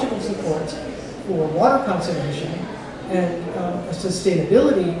technological supports for water conservation and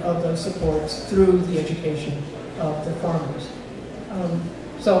sustainability of those supports through the education of the farmers.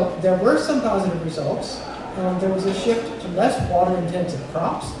 So there were some positive results. There was a shift to less water-intensive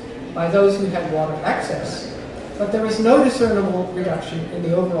crops by those who had water access, but there was no discernible reduction in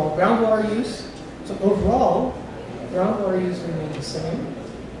the overall groundwater use. So overall, groundwater use remained the same.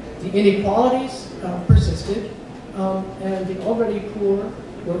 The inequalities persisted, and the already poor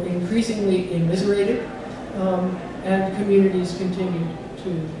were increasingly immiserated, and communities continued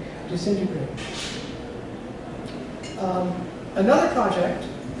to disintegrate. Another project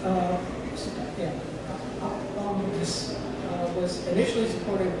this was initially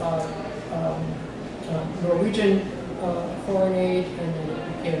supported by Norwegian foreign aid, and then it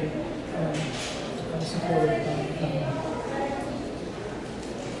became supported by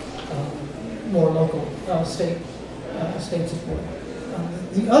more local state support.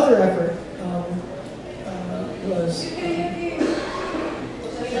 The other effort was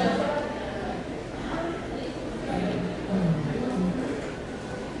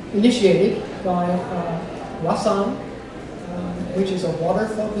initiated by WASAN, which is a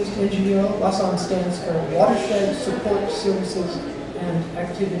water-focused NGO. WASAN stands for Watershed Support Services and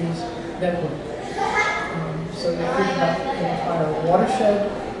Activities Network. So they think about the entire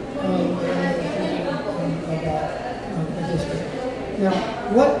watershed and thinking about the district. Now,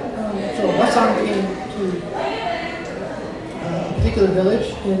 so WASAN came to a particular village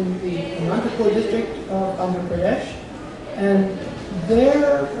in the Anantapur district of Andhra Pradesh, and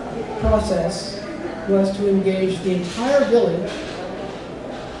their process was to engage the entire village,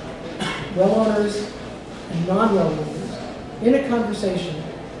 well owners and non-well owners, in a conversation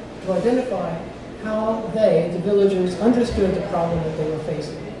to identify how they, the villagers, understood the problem that they were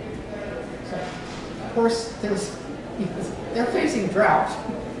facing. So, of course, they're facing drought,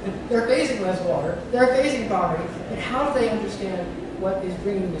 they're facing less water, they're facing poverty, but how do they understand what is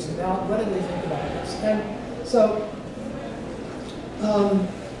bringing this about? What do they think about this? And so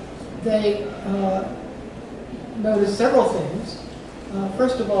they noticed several things.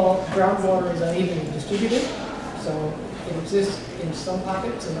 First of all, groundwater is unevenly distributed, so it exists in some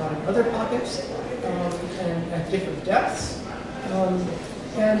pockets and not in other pockets, and at different depths.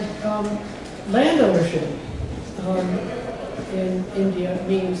 Land ownership in India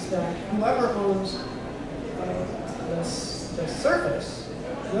means that whoever owns the surface,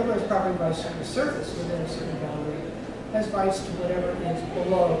 whoever has property rights to the surface within a certain boundary, has rights to whatever is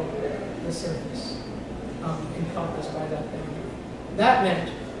below the surface encompassed by that boundary. That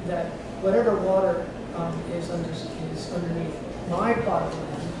meant that whatever water is underneath my plot of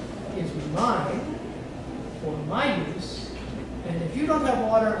land is mine for my use, and if you don't have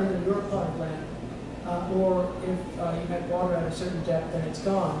water under your plot of land, or if you had water at a certain depth and it's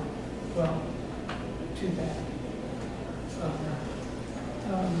gone, well, too bad.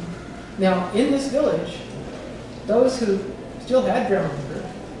 Now, in this village, those who still had groundwater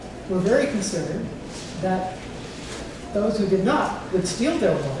were very concerned that those who did not would steal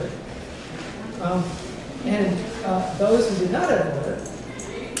their water, and those who did not have water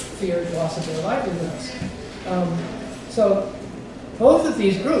feared loss of their livelihoods. So both of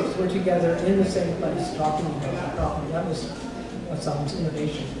these groups were together in the same place talking about the problem. That was Assam's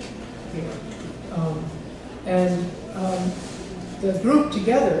innovation here. The group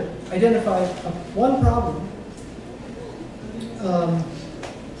together identified one problem,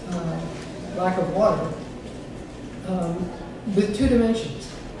 lack of water, with two dimensions.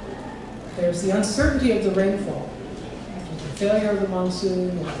 There's the uncertainty of the rainfall, which is the failure of the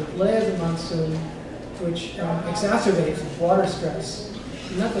monsoon or the delay of the monsoon, which exacerbates water stress.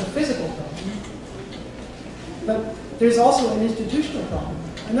 And that's a physical problem. But there's also an institutional problem,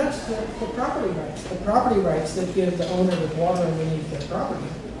 and that's the property rights. The property rights that give the owner of water underneath their property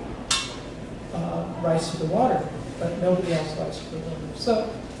rights to the water, but nobody else rights to the water. So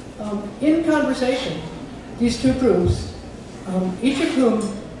in conversation, these two groups, each of whom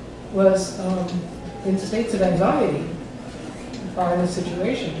was in states of anxiety by the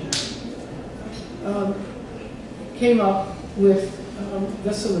situation, came up with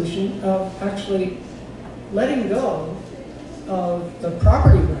the solution of actually letting go of the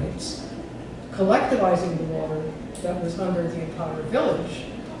property rights, collectivizing the water that was under the entire village,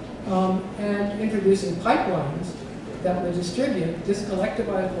 and introducing pipelines that would distribute this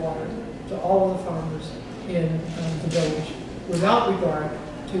collectivized water to all of the farmers in the village without regard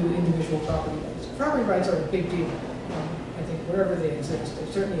to individual property rights. Property rights are a big deal, I think, wherever they exist.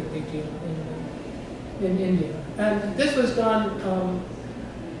 They're certainly a big deal in India. And this was done,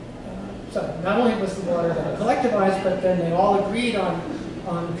 so not only was the water collectivized, but then they all agreed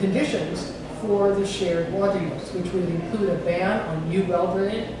on conditions for the shared water use, which would include a ban on new well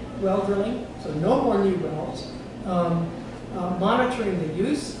drilling, so no more new wells, monitoring the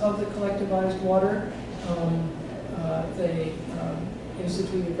use of the collectivized water. They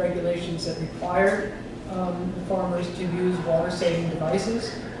instituted regulations that required the farmers to use water-saving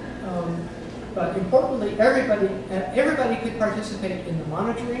devices. But importantly, everybody could participate in the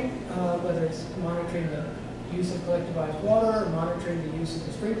monitoring, whether it's monitoring the use of collectivized water or monitoring the use of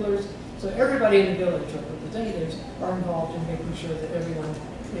the sprinklers. So everybody in the village, or representatives, are involved in making sure that everyone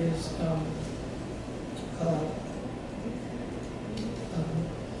is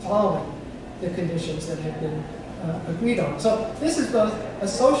following the conditions that have been agreed on. So this is both a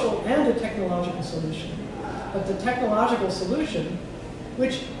social and a technological solution. But the technological solution,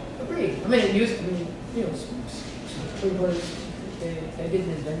 which agreed, I mean, it used to be, you know, sprinklers, they didn't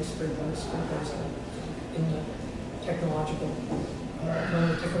invent sprinklers in the technological, one of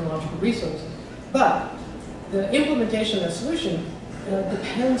the technological resources. But the implementation of that solution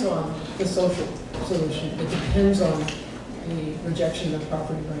depends on the social solution. It depends on the rejection of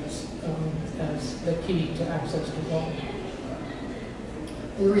property rights as the key to access to water.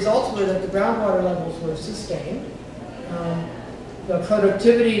 And the results were that the groundwater levels were sustained. The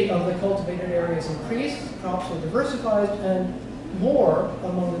productivity of the cultivated areas increased, crops were diversified, and more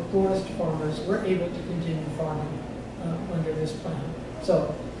among the poorest farmers were able to continue farming under this plan.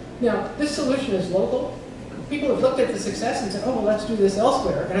 So now this solution is local. People have looked at the success and said, oh, well, let's do this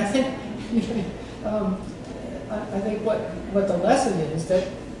elsewhere. And I think, I think what the lesson is that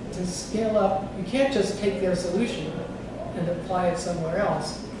to scale up, you can't just take their solution and apply it somewhere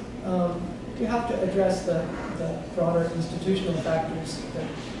else. You have to address the broader institutional factors that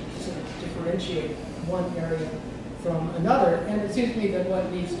sort of differentiate one area from another. And it seems to me that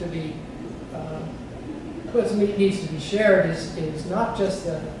what needs to be shared is not just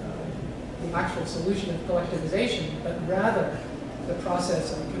the actual solution of collectivization, but rather the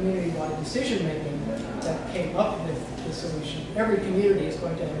process of community-wide decision-making that came up with the solution. Every community is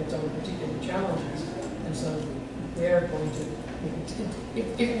going to have its own particular challenges, and so they're going to,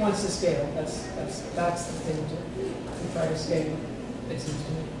 if it wants to scale, that's the thing to try to scale, it seems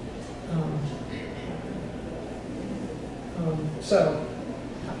to me. So,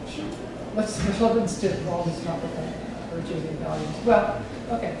 let's stick with all this topic of virtues and values. Well,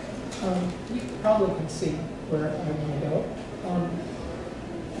 okay, you probably can see where I want to go.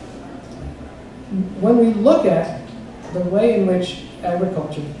 When we look at the way in which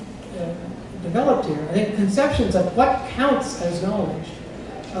agriculture developed here, I think conceptions of what counts as knowledge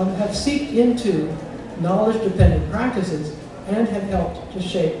have seeped into knowledge-dependent practices and have helped to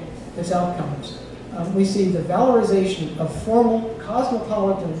shape its outcomes. We see the valorization of formal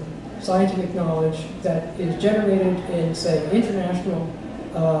cosmopolitan scientific knowledge that is generated in, say, international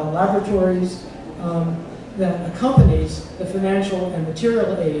laboratories that accompanies the financial and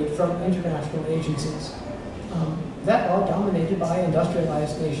material aid from international agencies that are dominated by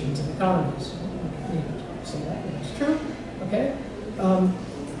industrialized nations and economies. So that is true, okay?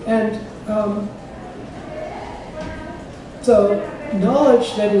 So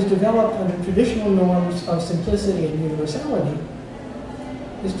knowledge that is developed under traditional norms of simplicity and universality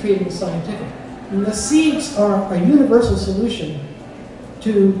is treated as scientific. And the seeds are a universal solution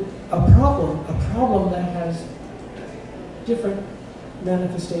to a problem that has different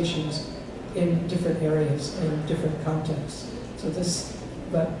manifestations in different areas, in different contexts. So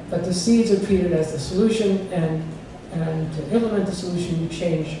but the seeds are treated as the solution, and to implement the solution, you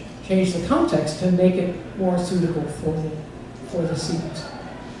change the context to make it more suitable for the seeds.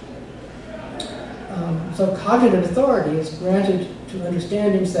 So cognitive authority is granted to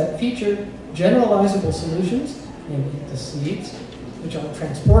understandings that feature generalizable solutions, namely the seeds, which are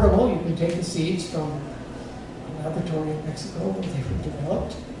transportable. You can take the seeds from a laboratory in Mexico where they were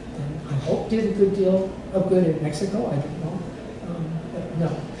developed, and I hope did a good deal of good in Mexico. I don't know, but no.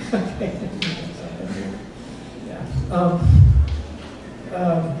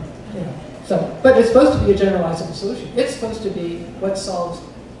 So, but it's supposed to be a generalizable solution. It's supposed to be what solves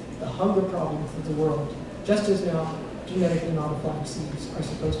the hunger problem for the world, just as now genetically modified seeds are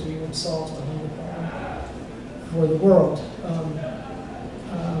supposed to be what solves the hunger problem for the world.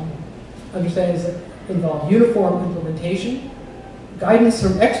 Understandings that involve uniform implementation, guidance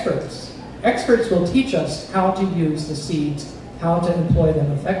from experts. Experts will teach us how to use the seeds, how to employ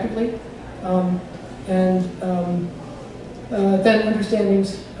them effectively, then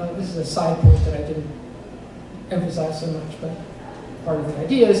understandings, this is a side point that I didn't emphasize so much, but part of the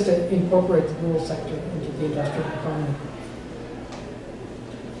idea is to incorporate the rural sector into the industrial economy.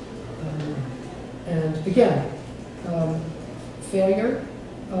 And again, failure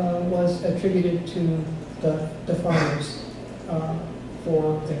was attributed to the farmers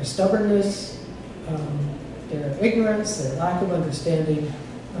for their stubbornness, their ignorance, their lack of understanding,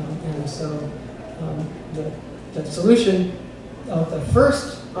 and so the solution of the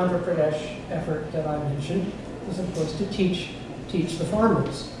first Andhra Pradesh effort that I mentioned was, of course, to teach the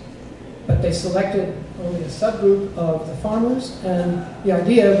farmers. But they selected only a subgroup of the farmers, and the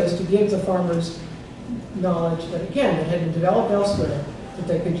idea was to give the farmers knowledge that, again, that had been developed elsewhere that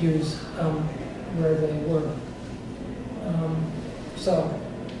they could use where they were.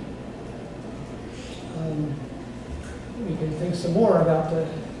 We can think some more about the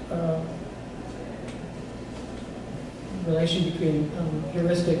relation between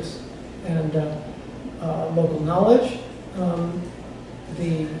heuristics and local knowledge.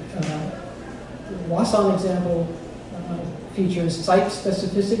 The Wasan example features site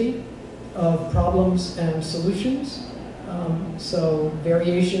specificity of problems and solutions. So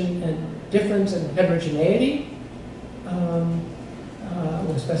variation and difference and heterogeneity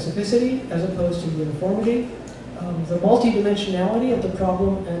or specificity as opposed to uniformity. The multidimensionality of the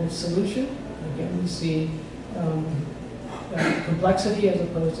problem and solution. Again, we see complexity as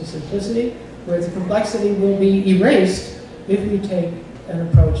opposed to simplicity, where the complexity will be erased if we take an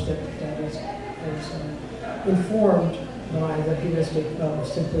approach that is informed by the heuristic of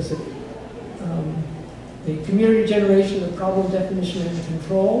simplicity. The community generation of problem definition and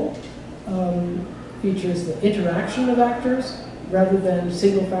control features the interaction of actors rather than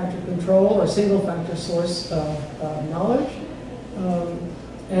single factor control or single factor source of knowledge.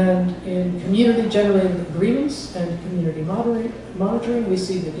 And in community-generated agreements and community monitoring, we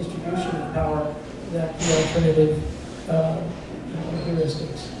see the distribution of power that the alternative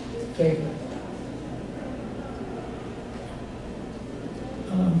heuristics favor.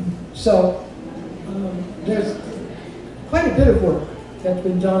 There's quite a bit of work that's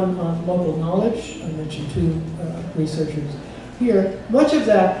been done on local knowledge. I mentioned two researchers here. Much of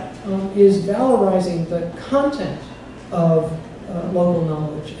that is valorizing the content of local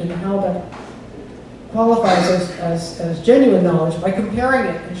knowledge and how that qualifies as genuine knowledge by comparing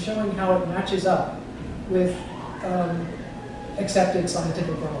it and showing how it matches up with accepted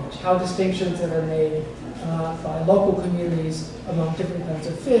scientific knowledge, how distinctions that are made by local communities among different kinds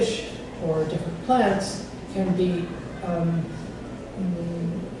of fish or different plants can be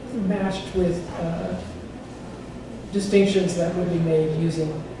matched with distinctions that would be made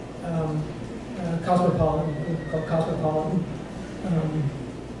using cosmopolitan knowledge.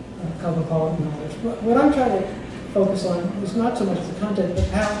 What I'm trying to focus on is not so much the content, but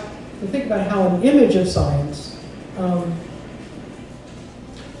how to think about how an image of science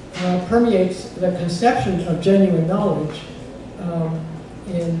permeates the conception of genuine knowledge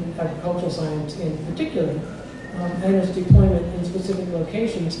in agricultural science in particular, and its deployment in specific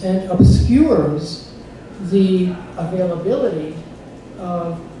locations, and obscures the availability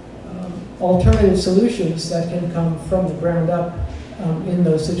of alternative solutions that can come from the ground up in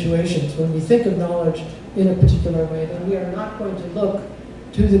those situations. When we think of knowledge in a particular way, then we are not going to look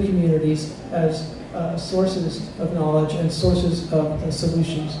to the communities as sources of knowledge and sources of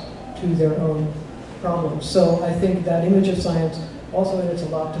solutions to their own problems. So I think that image of science also has a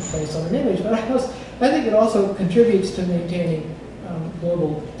lot to place on an image, but I think it also contributes to maintaining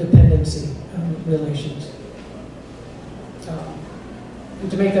global dependency relations. And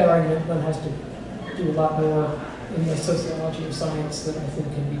to make that argument, one has to do a lot more in the sociology of science that I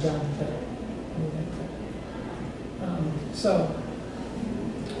think can be done. But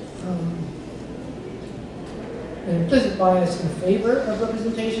an implicit bias in favor of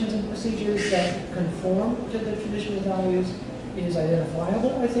representations and procedures that conform to the traditional values is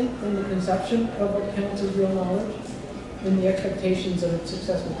identifiable, I think, in the conception of what counts as real knowledge, in the expectations of its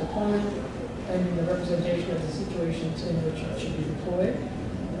successful deployment, and in the representation of the situations in which it should be deployed.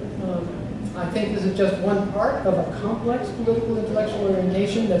 I think this is just one part of a complex political intellectual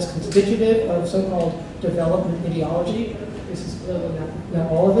orientation that's constitutive of so-called development ideology. This is clearly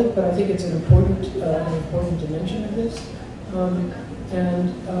not all of it, but I think it's an important dimension of this.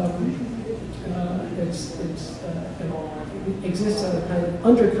 It exists as a kind of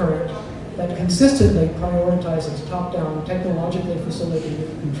undercurrent that consistently prioritizes top-down, technologically facilitated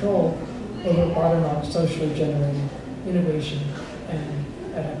control over bottom-up, socially generated innovation and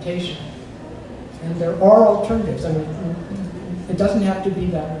adaptation. And there are alternatives. I mean, it doesn't have to be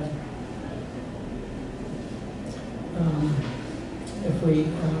that way. If we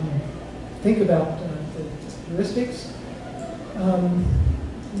think about the heuristics,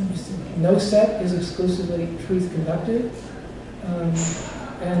 no set is exclusively truth-conductive.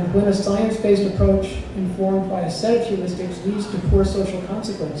 And when a science-based approach informed by a set of heuristics leads to poor social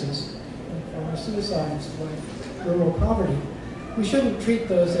consequences, like former suicides, like rural poverty, we shouldn't treat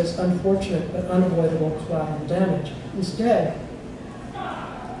those as unfortunate but unavoidable collateral damage. Instead,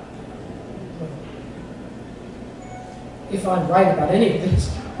 if I'm right about any of this,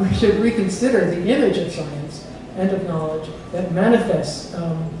 we should reconsider the image of science and of knowledge that manifests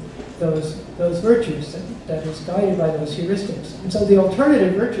those virtues, that is guided by those heuristics. And so the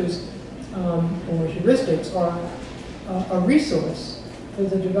alternative virtues or heuristics are a resource for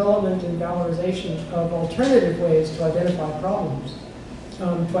the development and valorization of alternative ways to identify problems,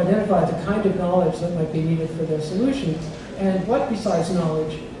 to identify the kind of knowledge that might be needed for their solution, and what besides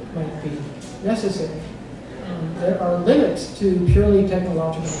knowledge might be necessary. There are limits to purely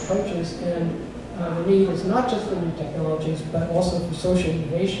technological approaches, and the need is not just for new technologies, but also for social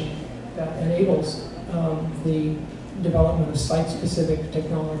innovation that enables the development of site-specific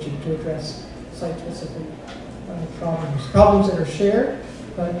technology to address site-specific problems that are shared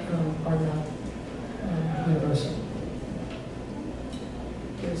but are not universal.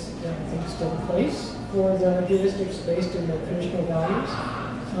 There's, I think, still a place for the heuristics based in the traditional values.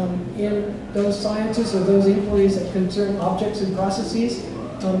 In those sciences or those inquiries that concern objects and processes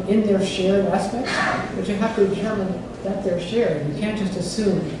in their shared aspects, but you have to determine that they're shared. You can't just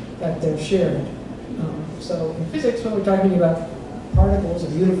assume that they're shared. So in physics, when we're talking about particles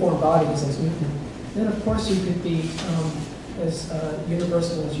of uniform bodies as Newton, then of course you could be as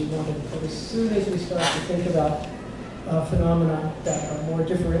universal as you wanted. But as soon as we start to think about phenomena that are more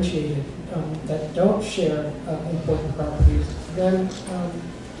differentiated, that don't share important properties, then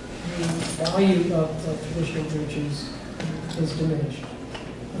the value of traditional virtues is diminished.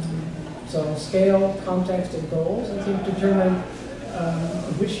 So scale, context, and goals, I think, determine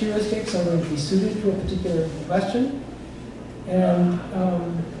which heuristics are going to be suited to a particular question. And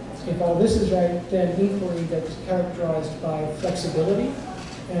if all this is right, then inquiry that's characterized by flexibility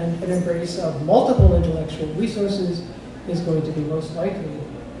and an embrace of multiple intellectual resources is going to be most likely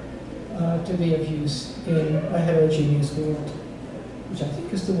to be of use in a heterogeneous world, which I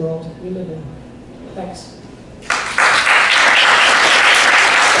think is the world we live in. Thanks.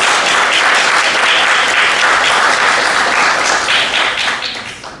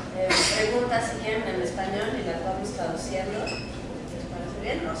 Preguntas si quieren en español y las vamos traduciendo. ¿Les parece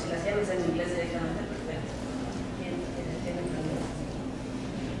bien? O si las llamas en inglés directamente, perfecto. ¿Quién tiene preguntas?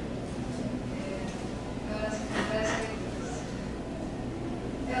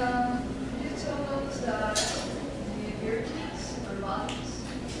 You told us that the virtues or values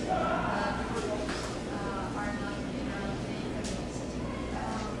are not inherently economist.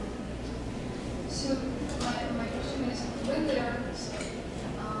 So my question is, when they are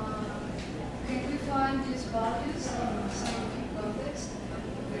can we find these values in scientific context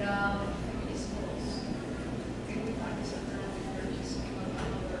without feminist goals? Can we find these alternative virtues in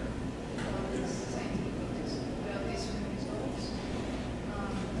another scientific context without these feminist goals?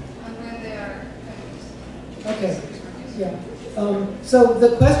 And when they are feminist? Okay. Yeah. So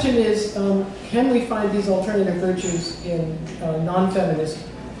the question is, can we find these alternative virtues in non-feminist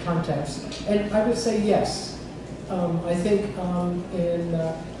contexts? And I would say yes. I think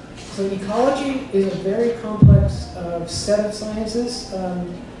so ecology is a very complex set of sciences.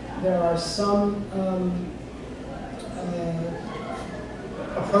 There are some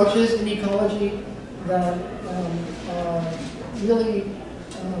approaches in ecology that are really,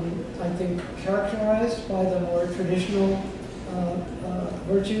 I think, characterized by the more traditional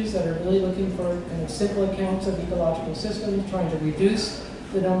virtues that are really looking for kind of simple accounts of ecological systems, trying to reduce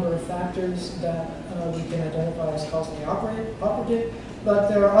the number of factors that we can identify as causally operative. But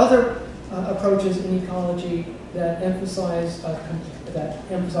there are other approaches in ecology that emphasize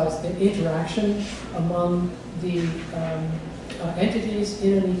the interaction among the entities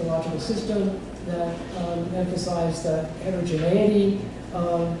in an ecological system, that emphasize the heterogeneity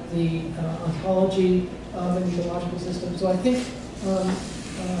of the ontology of an ecological system. So I think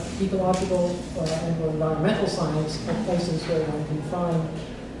ecological and environmental science are places where one can find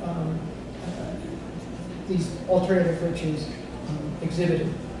these alternative virtues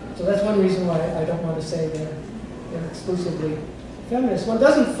exhibited. So that's one reason why I don't want to say they're exclusively feminist. One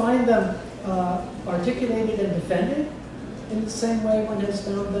doesn't find them articulated and defended in the same way one has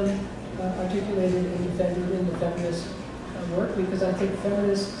found them articulated and defended in the feminist work, because I think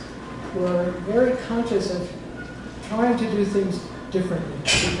feminists were very conscious of trying to do things differently,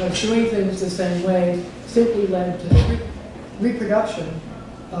 because doing things the same way simply led to the reproduction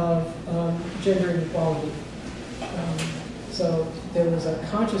of gender inequality. So there was a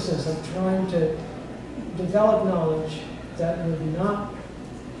consciousness of trying to develop knowledge that would not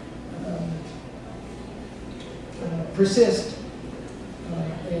persist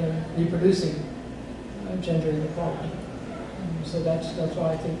in reproducing gender inequality. So that's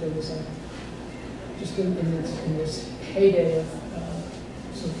why I think there was just in this heyday of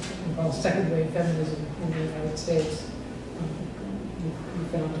so-called second wave feminism in the United States, we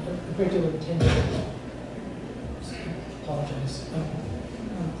found a great deal of attention. Apologize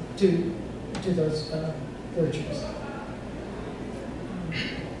to those virtues.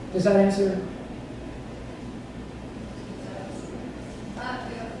 Does that answer? We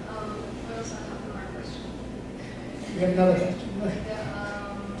also have another question. You have another question?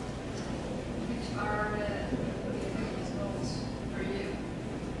 Which are the feminist goals for you?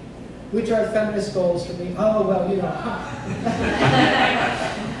 Which are feminist goals for me? Oh, well, you know.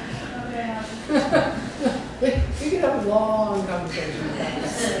 We could have a long conversation about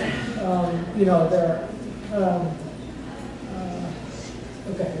this. You know, there are,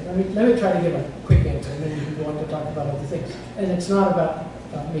 okay, let me try to give a quick answer, and then you can go on to talk about other things. And it's not about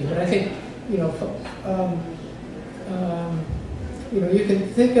me, but I think, you know, you can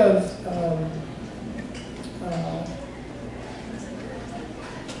think of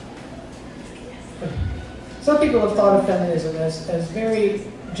some people have thought of feminism as very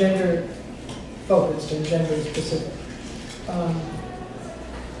gender focused and gender specific.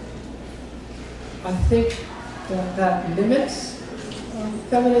 I think that limits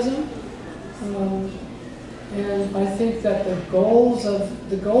feminism, and I think that the goals of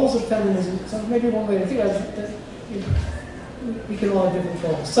feminism. So maybe one way to think of it, that we can all have different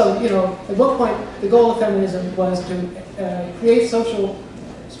goals. So, you know, at one point the goal of feminism was to create social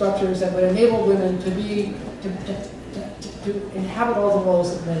structures that would enable women to be, to inhabit all the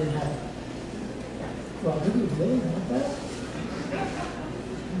roles that men inhabit. Well, do we really want that?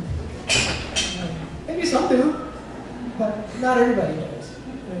 Maybe some do, but not everybody does.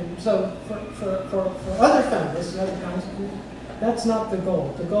 So for other feminists and other kinds of people, that's not the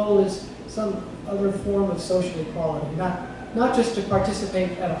goal. The goal is some other form of social equality, not just to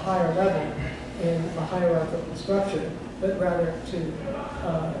participate at a higher level in a hierarchical structure, but rather to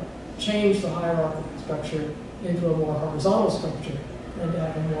change the hierarchical structure into a more horizontal structure and to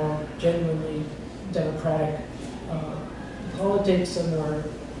have a more genuinely democratic politics, a more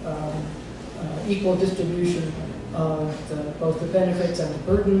equal distribution of both the benefits and the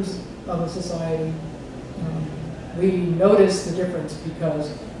burdens of a society. We notice the difference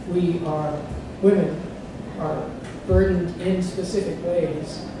because women are burdened in specific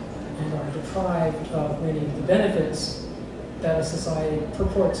ways and are deprived of many of the benefits that a society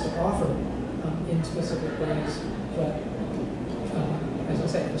purports to offer in specific ways. But as I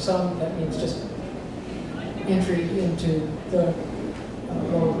say, for some that means just entry into the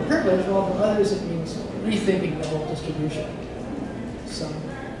role of privilege, while for others it means rethinking the whole distribution. So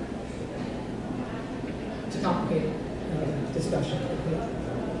it's a complicated discussion.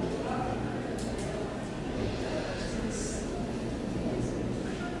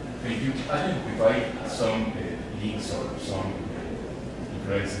 Can you identify some links or some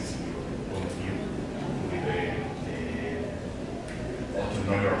influences in your point of view with the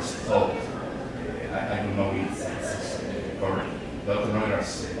autonomous thought? I don't know if it's correct. The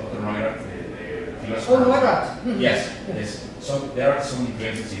autonomous philosophy. Oh, Neurath. Yes, yes. So there are some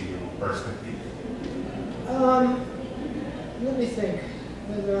influences in your perspective. Let me think.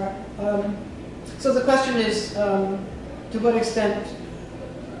 So the question is, to what extent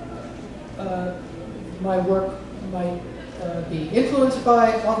my work might be influenced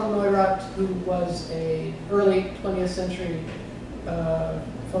by Otto Neurath, who was an early 20th century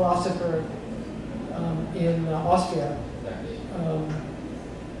philosopher in Austria.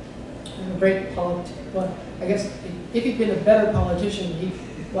 And a great politician. Well, I guess if he'd been a better politician, he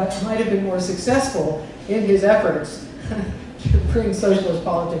might have been more successful in his efforts to bring socialist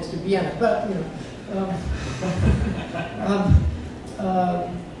politics to Vienna. But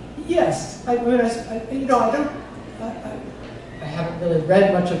yes, I haven't really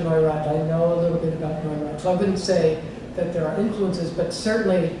read much of Neurath. I know a little bit about Neurath, so I wouldn't say that there are influences, but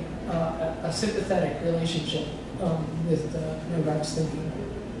certainly a sympathetic relationship with Neurath's thinking,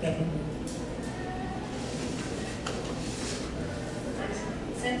 definitely.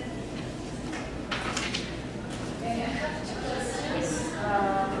 I have two questions.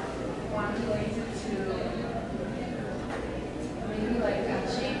 One related to maybe like a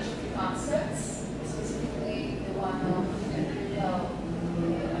change of concepts, specifically the one of empirical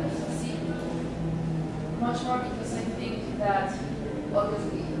efficiency. Much more because I think that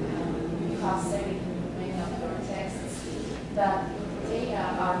obviously you have said in many of your texts that data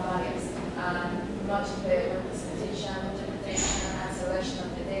are biased and much of the representation, interpretation, and selection of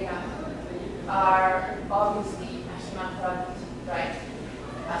the data are obviously a human product, right?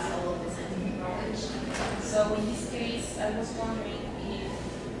 As all of the scientific knowledge. So in this case, I was wondering if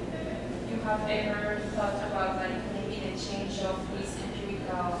you have ever thought about like maybe the change of this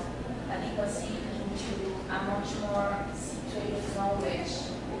empirical adequacy into a much more situated knowledge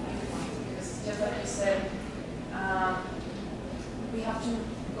viewpoint. Because just like you said, we have to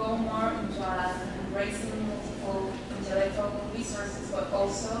go more into embracing multiple intellectual resources, but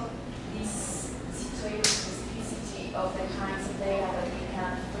also this situated specificity of the kinds of data that we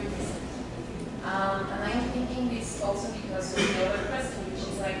can represent. And I'm thinking this also because of the other question, which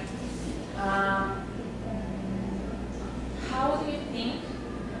is like, how do you think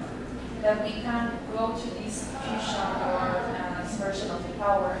that we can go to this fusion or dispersion of the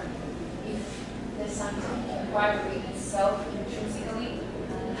power if the scientific inquiry itself intrinsically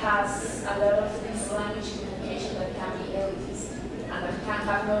has a lot of this language communication that can be elitist and that can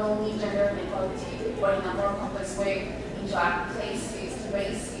have not only gender inequality, but in a more complex way into a place-based,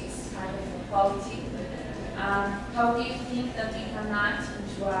 race-based kind of inequality. How do you think that we can act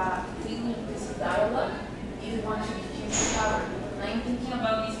into a really inclusive dialogue if we want to diffuse power? And I'm thinking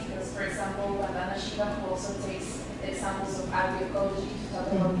about this because, for example, Vandana Shiva, who also takes the examples of agroecology to talk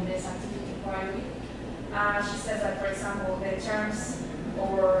about the scientific inquiry, she says that, for example, the terms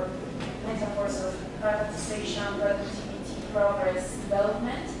or metaphors of privatization, productivity, progress,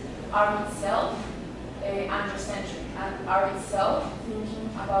 development are itself androcentric and are itself thinking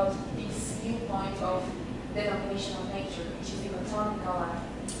about this viewpoint of the domination of nature, which is dichotomical and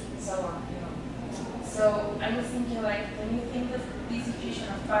so on. So So I was thinking, like, when you think that this diffusion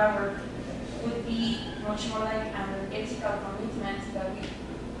of power would be much more like an ethical commitment that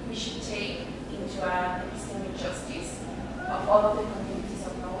we should take into an epistemic justice of all of the communities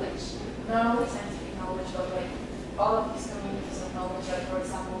of knowledge, not only scientific knowledge, but like all of these communities of knowledge, like for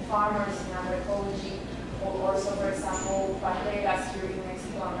example farmers in agroecology, or also for example Vargas here in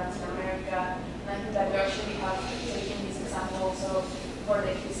Mexico and Latin America. And I think that we actually have taken this example also for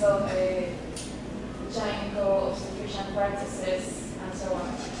the case of gyneco obstetrician practices and so on. I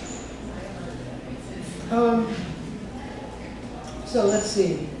don't know if that makes sense. So let's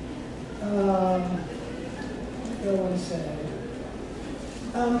see. What do I want to say?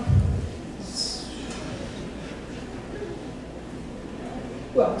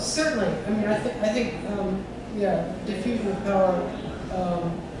 Well, certainly. I mean, I think, yeah, diffusion of power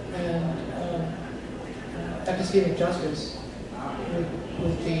and epistemic justice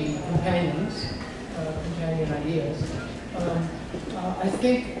would be companions, companion ideas. I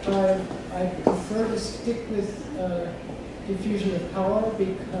think I prefer to stick with diffusion of power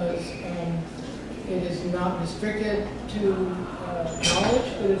because it is not restricted to knowledge,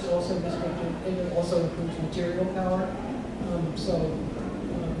 but it's also restricted. It also includes material power.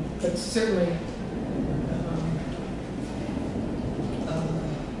 But certainly,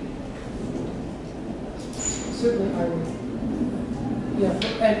 certainly I would. Yeah,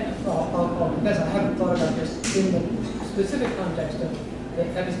 and because I haven't thought about this in the specific context of the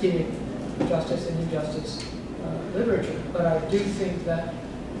epistemic justice and injustice literature, but I do think that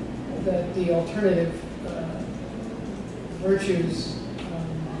the alternative virtues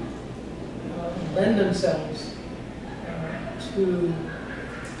lend themselves to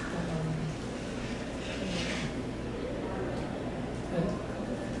a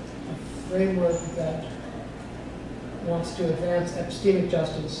framework that wants to advance epistemic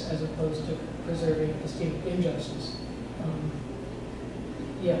justice as opposed to preserving epistemic injustice.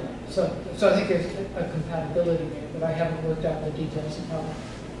 Yeah, so I think there's a compatibility there, but I haven't worked out the details of how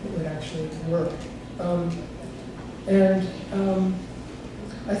it would actually work.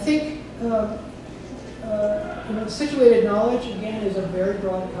 I think situated knowledge again is a very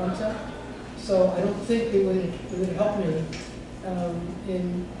broad concept, so I don't think it would help me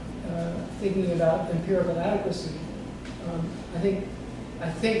in thinking about empirical adequacy. I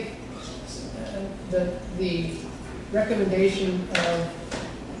think that the recommendation of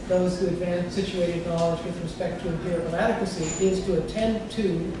those who advance situated knowledge with respect to empirical adequacy is to attend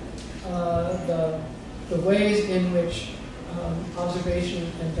to the ways in which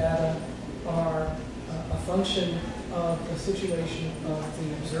observation and data are a function of the situation of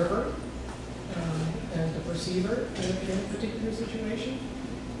the observer and the perceiver in a particular situation.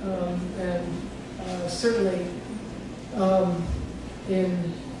 Certainly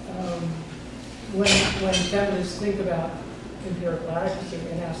when feminists think about empirical adequacy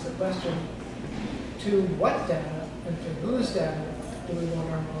and ask the question, to what data and to whose data do we want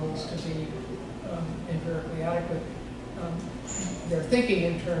our models to be empirically adequate? They're thinking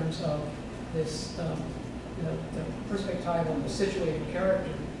in terms of this, the perspectival, the situated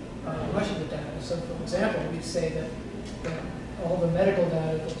character of much of the data. So, for example, we'd say that all the medical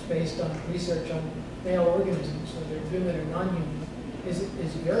data that's based on research on male organisms, whether human or non-human, is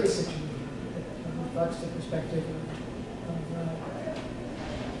very situated. It reflects the perspective of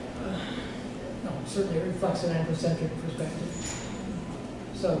certainly it reflects an anthropocentric perspective.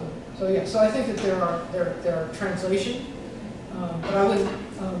 So I think that there are translation, but I wouldn't.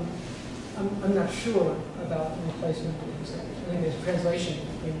 I'm not sure about the replacement of these. I think there's translation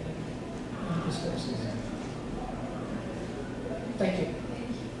between the discourses. Thank you.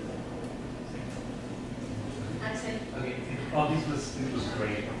 Okay. Oh, this was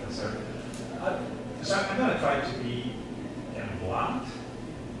great, Professor. So I'm going to try to be blunt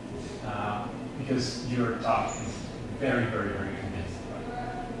because your talk is very, very, very convincing.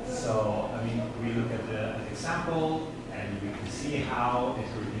 So, I mean, we look at the example and we can see how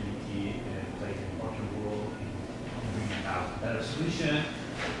heterogeneity plays an important role in bringing out a better solution.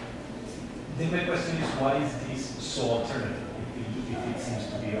 Then my question is, why is this so alternative if it seems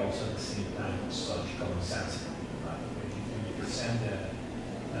to be also at the same time such common sense? Right? When you present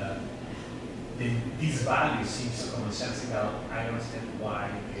these values seem so commonsensical, I understand why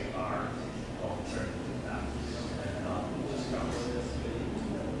they are alternative values and not just common sense.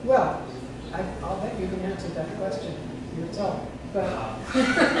 Well, I'll bet you can answer that question yourself. But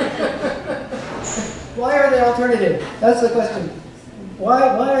why are they alternative? That's the question. Why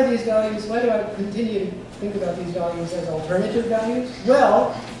are these values, why do I continue to think about these values as alternative values?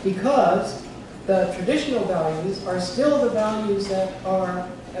 Well, because the traditional values are still the values that are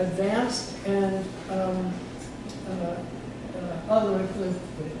advanced and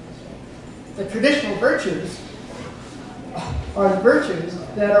the traditional virtues are the virtues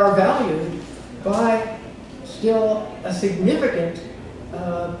that are valued by still a significant,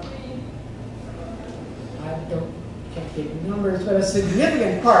 can't give numbers, but a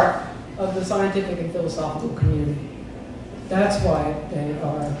significant part of the scientific and philosophical community. That's why they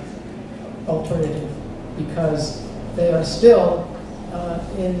are alternative, because they are still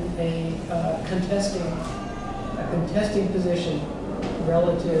in a contesting position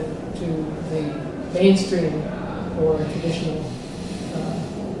relative to the mainstream or traditional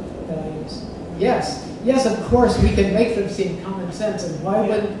values. Yes, of course, we can make them seem common sense, and why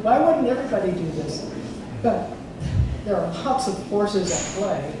wouldn't everybody do this? But there are lots of forces at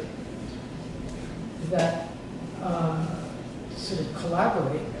play that sort of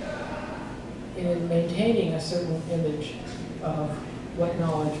collaborate in maintaining a certain image of what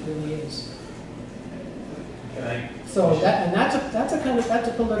knowledge really is. So that's a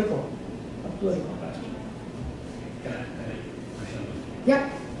political question. Can I question? Yeah.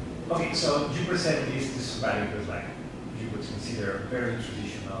 Okay, so you present this value as like you would consider very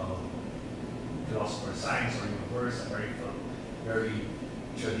traditional philosopher science, or even worse, very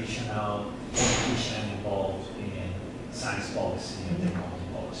traditional politician involved in science policy and technology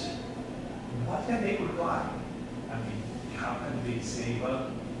policy. What can they reply? I mean, how can they say,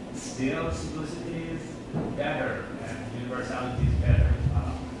 well, still simplicity is better and universality is better?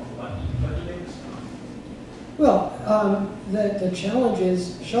 What do they respond? Well, the challenge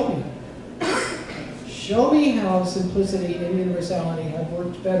is show me. Show me how simplicity and universality have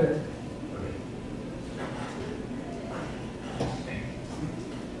worked better.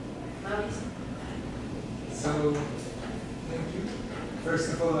 So, thank you.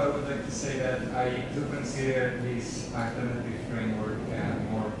 First of all, I would like to say that I do consider this alternative framework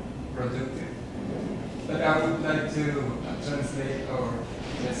more productive. But I would like to translate or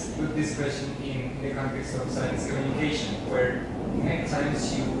just put this question in the context of science communication, where many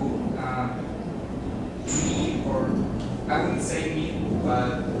times you need, or I wouldn't say need,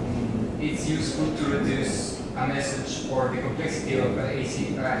 but it's useful to reduce a message or the complexity of a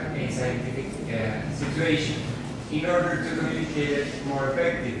scientific situation in order to communicate it more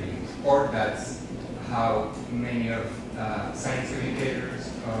effectively. Or that's how many of science communicators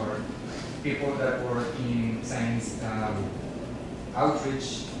or people that work in science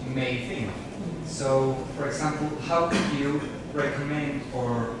outreach may think. So, for example, how could you recommend,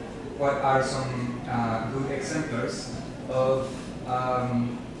 or what are some good exemplars of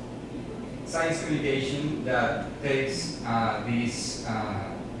science communication that takes these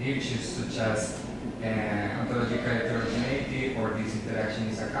virtues such as ontological heterogeneity or this interaction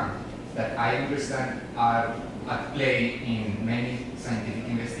is account, that I understand are at play in many scientific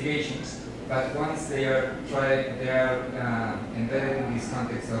investigations, but once they are embedded in this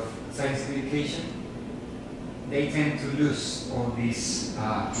context of science communication, they tend to lose all these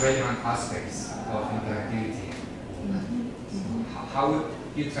relevant aspects of interactivity. How would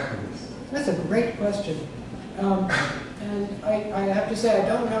you tackle this? That's a great question. And I have to say I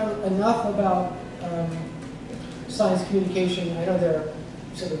don't know enough about science communication. I know there are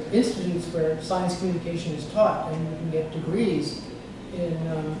sort of institutes where science communication is taught, and you can get degrees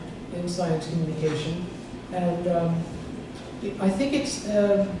in science communication. And I think it's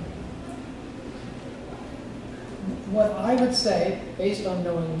what I would say, based on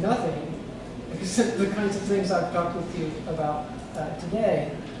knowing nothing, because the kinds of things I've talked with you about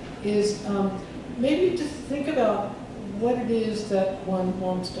today, is maybe to think about what it is that one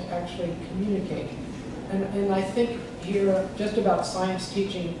wants to actually communicate. And I think here just about science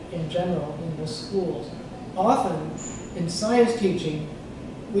teaching in general in the schools. Often in science teaching,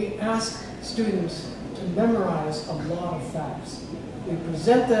 we ask students to memorize a lot of facts. We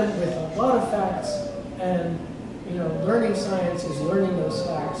present them with a lot of facts, and learning science is learning those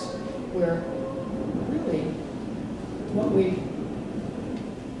facts, where really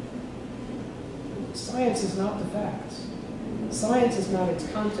science is not the facts. Science is not its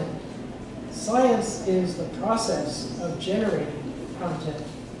content. Science is the process of generating content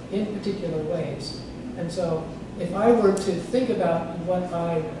in particular ways. And so if I were to think about what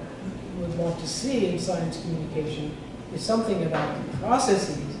I would want to see in science communication, is something about the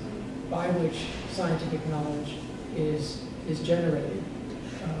processes by which scientific knowledge is generated.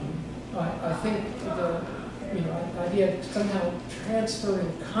 I think the idea of somehow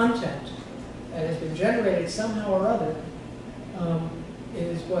transferring content that has been generated somehow or other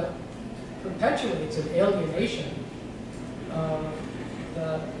is what perpetuates an alienation of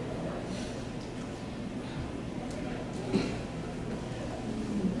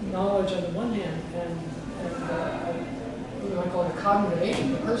knowledge on the one hand and what do I call it, a cognitive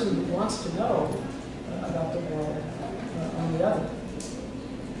agent, the person who wants to know about the world on the other.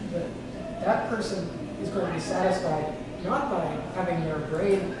 That person is going to be satisfied not by having their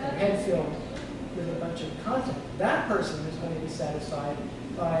brain, their head filled with a bunch of content. That person is going to be satisfied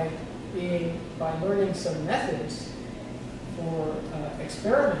by learning some methods for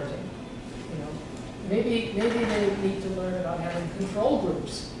experimenting. You know, maybe they need to learn about having control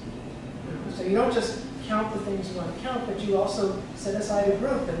groups. So you don't just count the things you want to count, but you also set aside a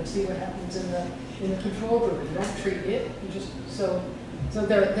group and see what happens in the control group. You don't treat it. You just so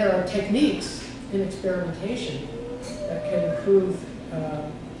there are techniques in experimentation that can improve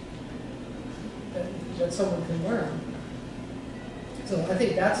that someone can learn. So I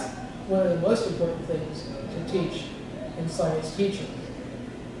think that's one of the most important things to teach in science teaching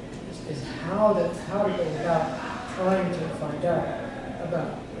is how to go about trying to find out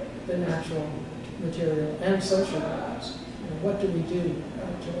about the natural, material, and social values. You know, what do we do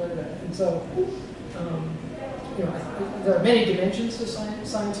to learn that? And so, you know, there are many dimensions to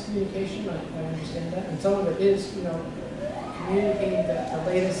science communication. I understand that, and some of it is, you know, communicating the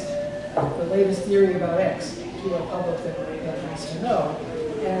latest theory about X to a public that wants to know.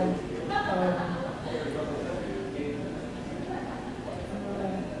 And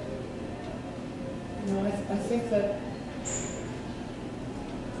you know, I think that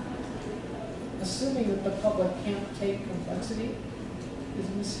assuming that the public can't take complexity is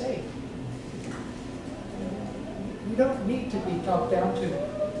a mistake. You don't need to be talked down to.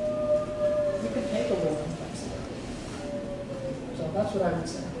 You can take a little complexity. So that's what I would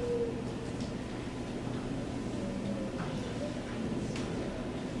say.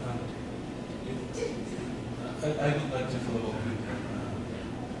 I would like to follow up with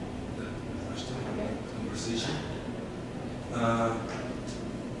the question, conversation.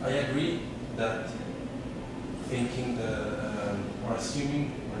 I agree that thinking or assuming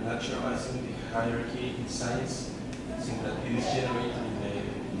or naturalizing the hierarchy in science, something that it is generated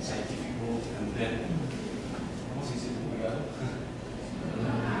in the scientific world and then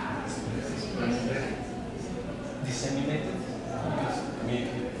disseminated. Because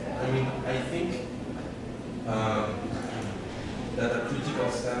I think that a critical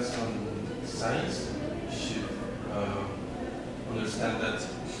stance on science should understand that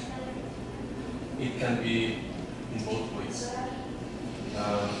it can be in both ways.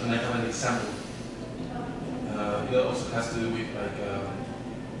 And I have an example. It also has to do with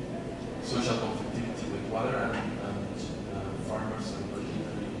social conflictivity with water and farmers and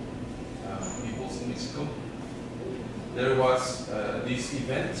particularly peoples in Mexico. There was this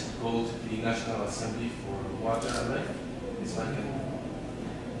event called the National Assembly for Water and Life. It's like an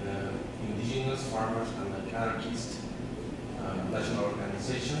indigenous farmers and anarchist national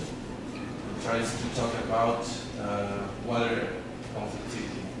organization that tries to talk about water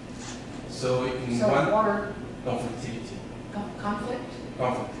conflictivity. So in one water conflictivity. Conflict?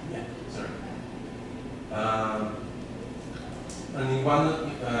 Conflict, yeah, sorry. And in one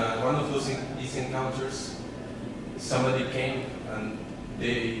of these encounters, somebody came and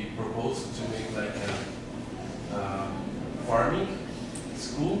they proposed to make like a farming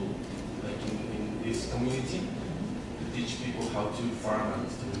school, like in this community, to teach people how to farm and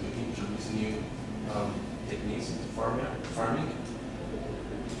to introduce new techniques into farming.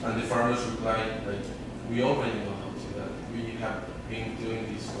 And the farmers replied, like, we already know how to do that. We have been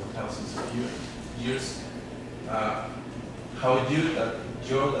doing this for thousands of years. How you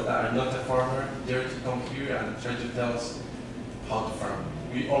that are not a farmer dare to come here and try to tell us how to farm?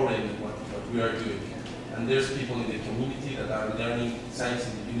 We already know what we are doing. And there's people in the community that are learning science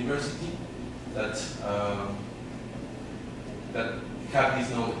in the university that have this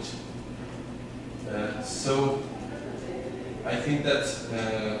knowledge. So I think that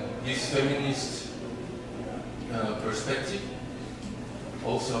this feminist perspective,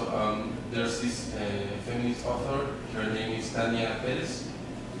 also there's this feminist author, her name is Tania Perez.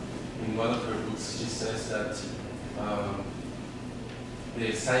 In one of her books she says that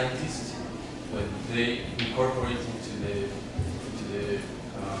the scientists, when they incorporate into the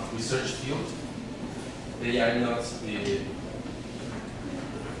research field, they are not the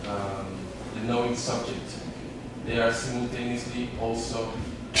knowing subject. They are simultaneously also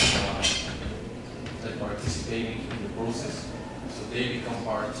participating in the process. So they become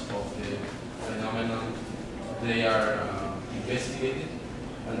part of the phenomenon. They are investigated,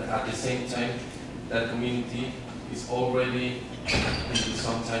 and at the same time, that community is already into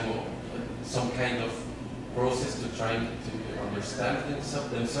some kind of process to try to understand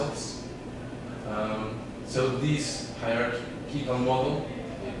themselves. So this hierarchical model,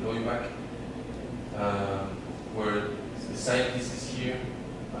 the going back, where the scientist is here,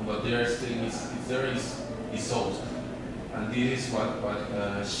 and what they are saying is solved. And this is what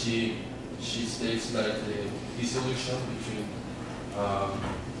she states, like the dissolution between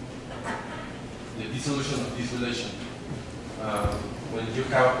the dissolution of this relation. When you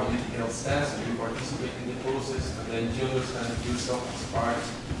have a political stance and you participate in the process, and then you understand yourself as part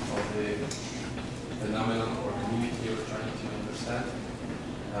of the phenomenon or community you're trying to understand,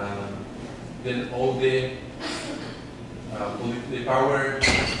 then all the power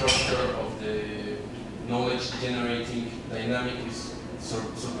structure of the knowledge generating dynamic is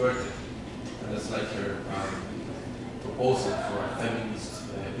subverted. And that's like her proposal for a feminist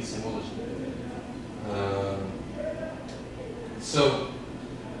epistemology. So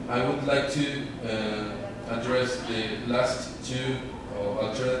I would like to address the last two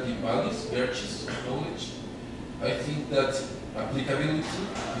alternative values, virtues of knowledge. I think that applicability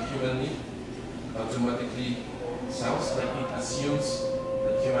to human need automatically sounds like it assumes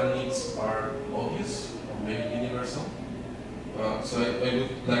that human needs are obvious or maybe universal. So I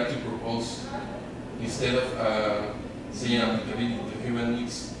would like to propose, instead of saying applicability to human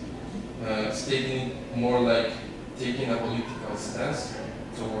needs, stating it more like taking a political stance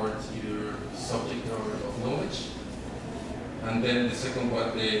towards your subject or of knowledge. And then the second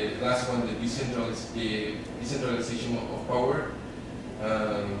one, the last one, the decentralization of power.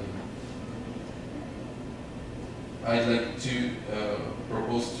 I'd like to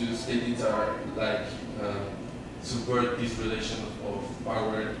propose to state it like subvert this relation of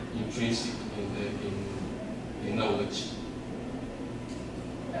power intrinsic in knowledge.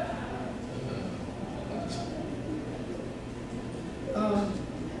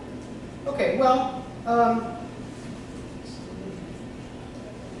 Okay, well,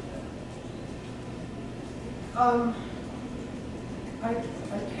 I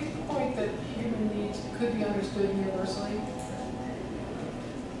take the point that human needs could be understood universally.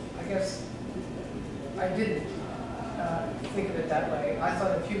 I guess I didn't think of it that way. I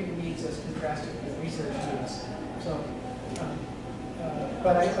thought of human needs as contrasted with research needs. So,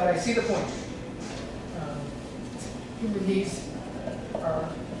 but I see the point. Human needs are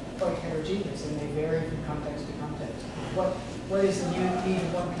quite heterogeneous and they vary from context to context. What is the need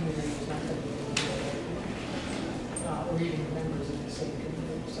of one community is not going to be or even members of the same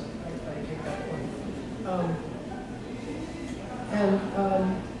community. So I take that point.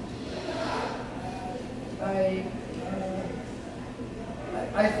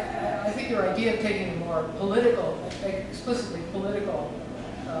 I think your idea of taking a more political, explicitly political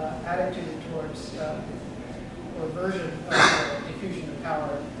attitude towards or version of the diffusion of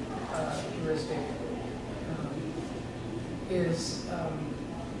power heuristic is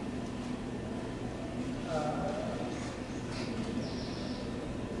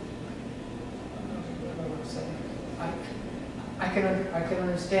I can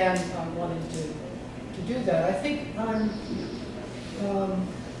understand wanting to do that. I think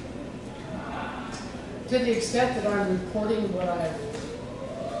to the extent that I'm reporting what I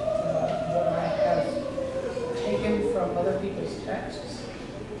have taken from other people's texts,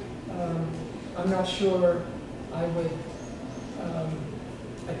 I'm not sure I would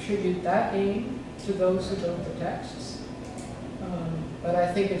attribute that aim to those who wrote the texts. But I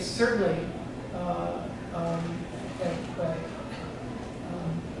think it's certainly a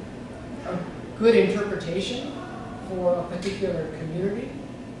good interpretation for a particular community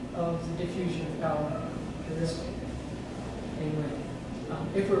of the diffusion of power heuristic. Anyway,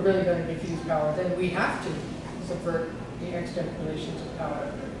 if we're really going to diffuse power, then we have to subvert the extant relations of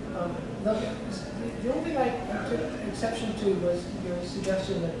power. The only thing I took exception to was your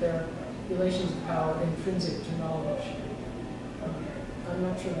suggestion that there are relations of power intrinsic to knowledge. I'm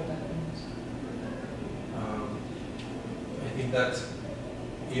not sure what that means. I think that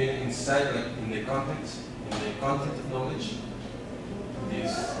even inside, like in the content of knowledge,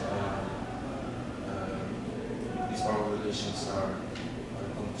 these power relations are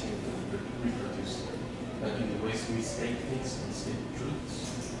continued to reproduce. Like in the ways we state things and state truths,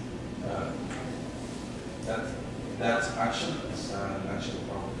 that action is an action of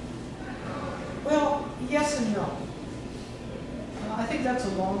power. Well, yes and no. I think that's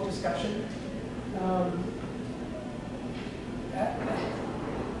a long discussion.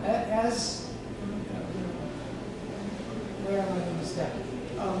 Where am I going to step?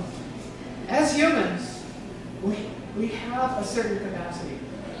 As humans, we have a certain capacity,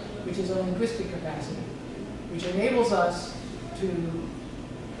 which is a linguistic capacity, which enables us to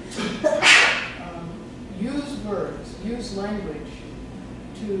use words, use language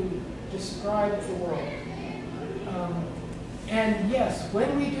to describe the world. And yes,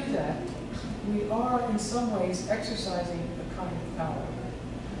 when we do that, we are in some ways exercising a kind of power.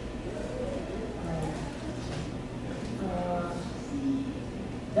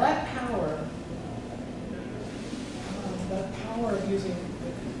 That power of using,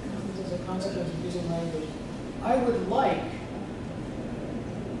 as a consequence of using language, I would like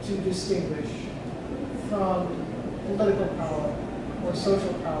to distinguish from political power or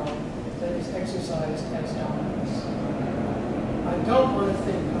social power that is exercised as dominance. I don't want to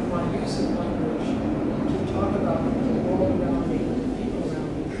think of my use of language to talk about the world around me, the people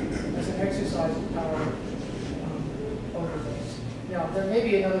around me, as an exercise of power over things. Now, there may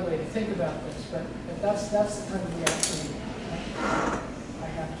be another way to think about this, but that's the kind of reaction I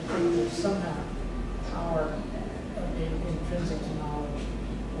have to think there's somehow power being intrinsic to knowledge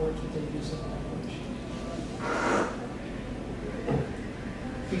or to the use of language.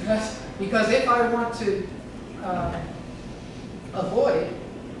 Because if I want to avoid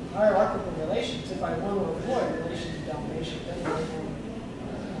hierarchical relations, if I want to avoid relations of domination, then I am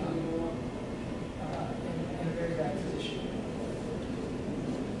in a very bad position.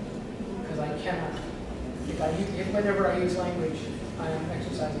 Because I cannot, whenever I use language, I am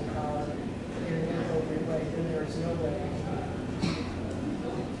exercising power in an inappropriate way, then there is no way.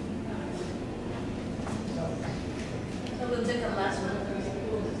 So we'll take the last one.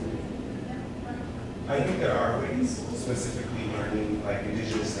 I think there are ways, specifically learning like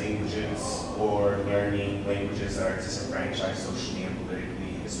indigenous languages or learning languages that are disenfranchised socially and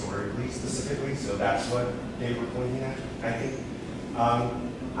politically, historically, specifically. So that's what they were pointing at, I think.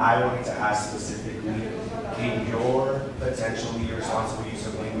 I wanted to ask specifically in your potentially responsible use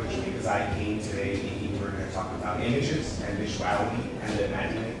of language, because I came today thinking we were going to talk about images and visuality and the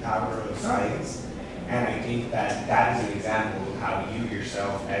imaginative power of science. And I think that that is an example of how you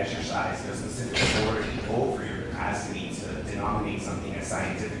yourself exercise the specific authority over your capacity to denominate something as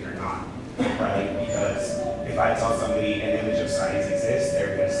scientific or not, right? Because if I tell somebody an image of science exists,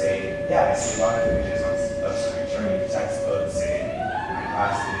 they're going to say, yeah, I see a lot of images of science, right? Textbooks and my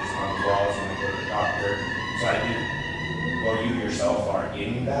classes on the walls when I go to the doctor. So I think, well, you yourself are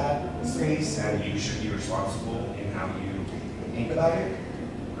in that space, and you should be responsible in how you think about it.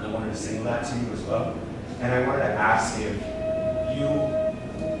 I wanted to signal that to you as well. And I wanted to ask if you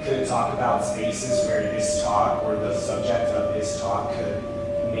could talk about spaces where this talk or the subject of this talk could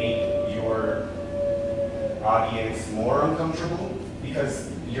make your audience more uncomfortable,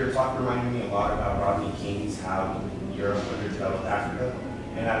 because your talk reminded me a lot about Rodney King's How Europe Underdeveloped Africa.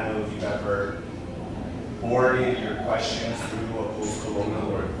 And I don't know if you've ever boarded your questions through a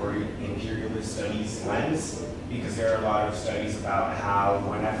post-colonial or imperialist studies lens, because there are a lot of studies about how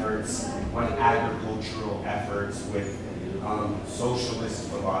when agricultural efforts with socialist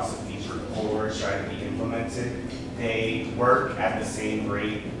philosophies or cores try to be implemented, they work at the same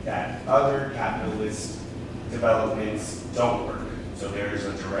rate that other capitalist developments don't work. So there's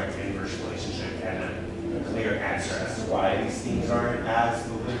a direct inverse relationship and a clear answer as to why these things aren't as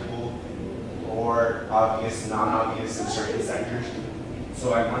political or obvious, non-obvious in certain sectors.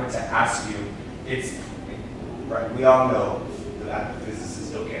 So I wanted to ask you, right, we all know that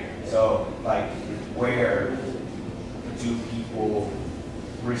physicists don't care. So, like, where do people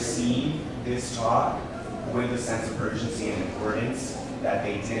receive this talk with a sense of urgency and importance that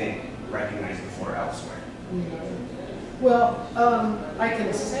they didn't recognize before elsewhere? Well, I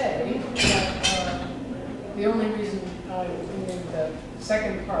can say that the only reason I made the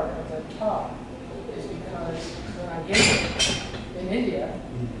second part of the talk is because when I gave it in India,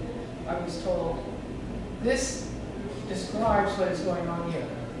 I was told, this describes what is going on here.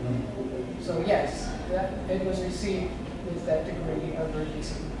 So yes, it was received with that degree of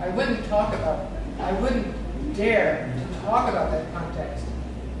urgency. I wouldn't dare to talk about that context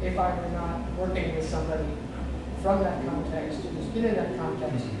if I were not working with somebody from that context, who's been in that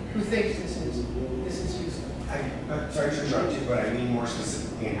context, who thinks this is useful. I'm sorry to interrupt you, but I mean more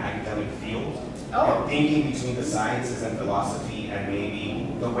specifically in academic field. Oh. And thinking between the sciences and philosophy, and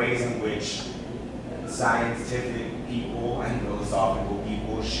maybe the ways in which scientific people and philosophical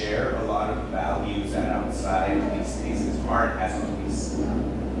people share a lot of values that outside of these spaces aren't as obvious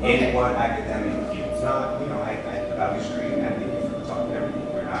in what academic fields. Not, I values great, and I think you for the talk and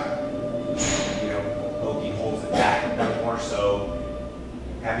everything. We're not, poking holes in that, but more so,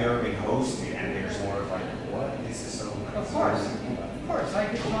 have you ever been hosted and there's more of like, what? This is so nice. Of course. I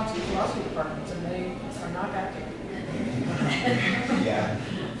get lots of philosophy departments and they are not happy. Yeah.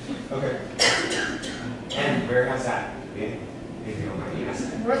 Okay. And where has that been, if you don't mind me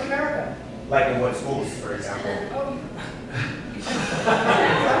asking? North America. Like in what schools, for example? Oh.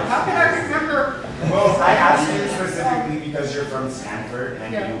 How can I remember Well, I asked you specifically because you're from Stanford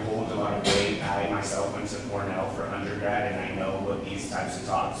and Yeah. you hold a lot of weight. I myself went to Cornell for undergrad and I know what these types of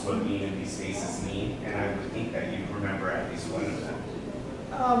talks, what mean in these spaces mean, and I would think that you'd remember at least one of them.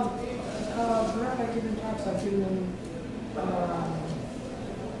 Where have I given talks? I've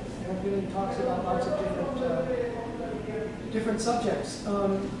given talks about lots of different subjects.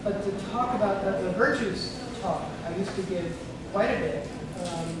 But to talk about the virtues talk, I used to give quite a bit.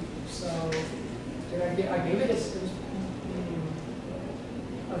 So did I gave it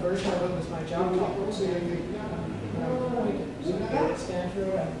a version of it was my job talk. So when I was appointed. So I gave it at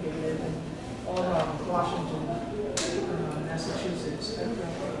Stanford, I gave it in all around Washington, Massachusetts.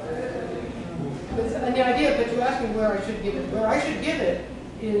 And the idea, but you asked me where I should give it. Where I should give it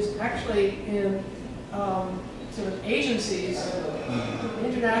is actually in sort of agencies,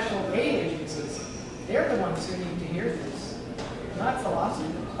 international aid agencies. They're the ones who need to hear this, not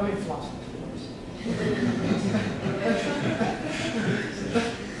philosophers. I mean, philosophers, of course.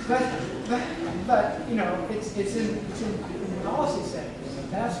 but you know, it's in policy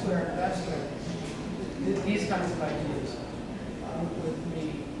settings. That's where these kinds of ideas would be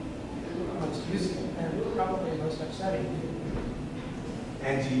most useful and probably most upsetting.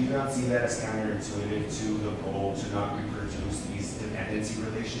 And do you not see that as counterintuitive to the goal to not reproduce these dependency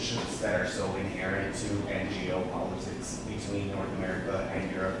relationships that are so inherent to NGO politics between North America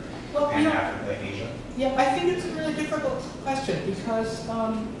and Europe and Africa, Asia? Yeah, I think it's a really difficult question because,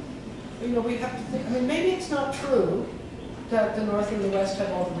 you know, we have to think, I mean, maybe it's not true that the North and the West have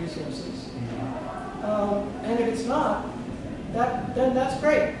all the resources. And if it's not, then that's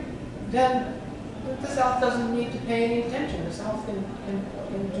great. Then the South doesn't need to pay any attention. The South can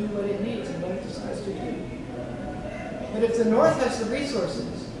do what it needs and what it decides to do. But if the North has the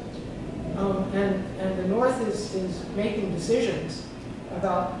resources, and the North is making decisions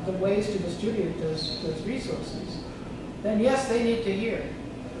about the ways to distribute those resources, then yes, they need to hear.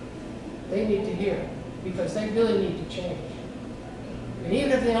 They need to hear because they really need to change. And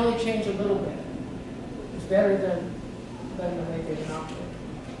even if they only change a little bit, it's better than the way they've been operating.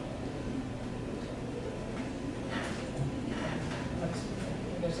 I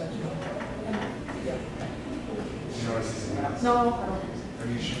guess that's right. Yeah. Do you want to say something else? No, I don't. Are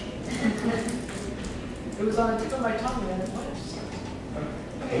you sure? It was on the tip of my tongue and it went.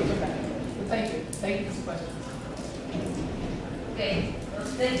 Thank you. But thank you. Thank you for the question. Okay, well,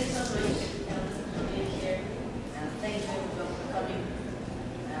 thank you so much for being here. And thank you everyone for coming.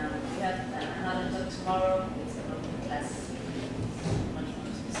 We have another talk tomorrow. It's about class.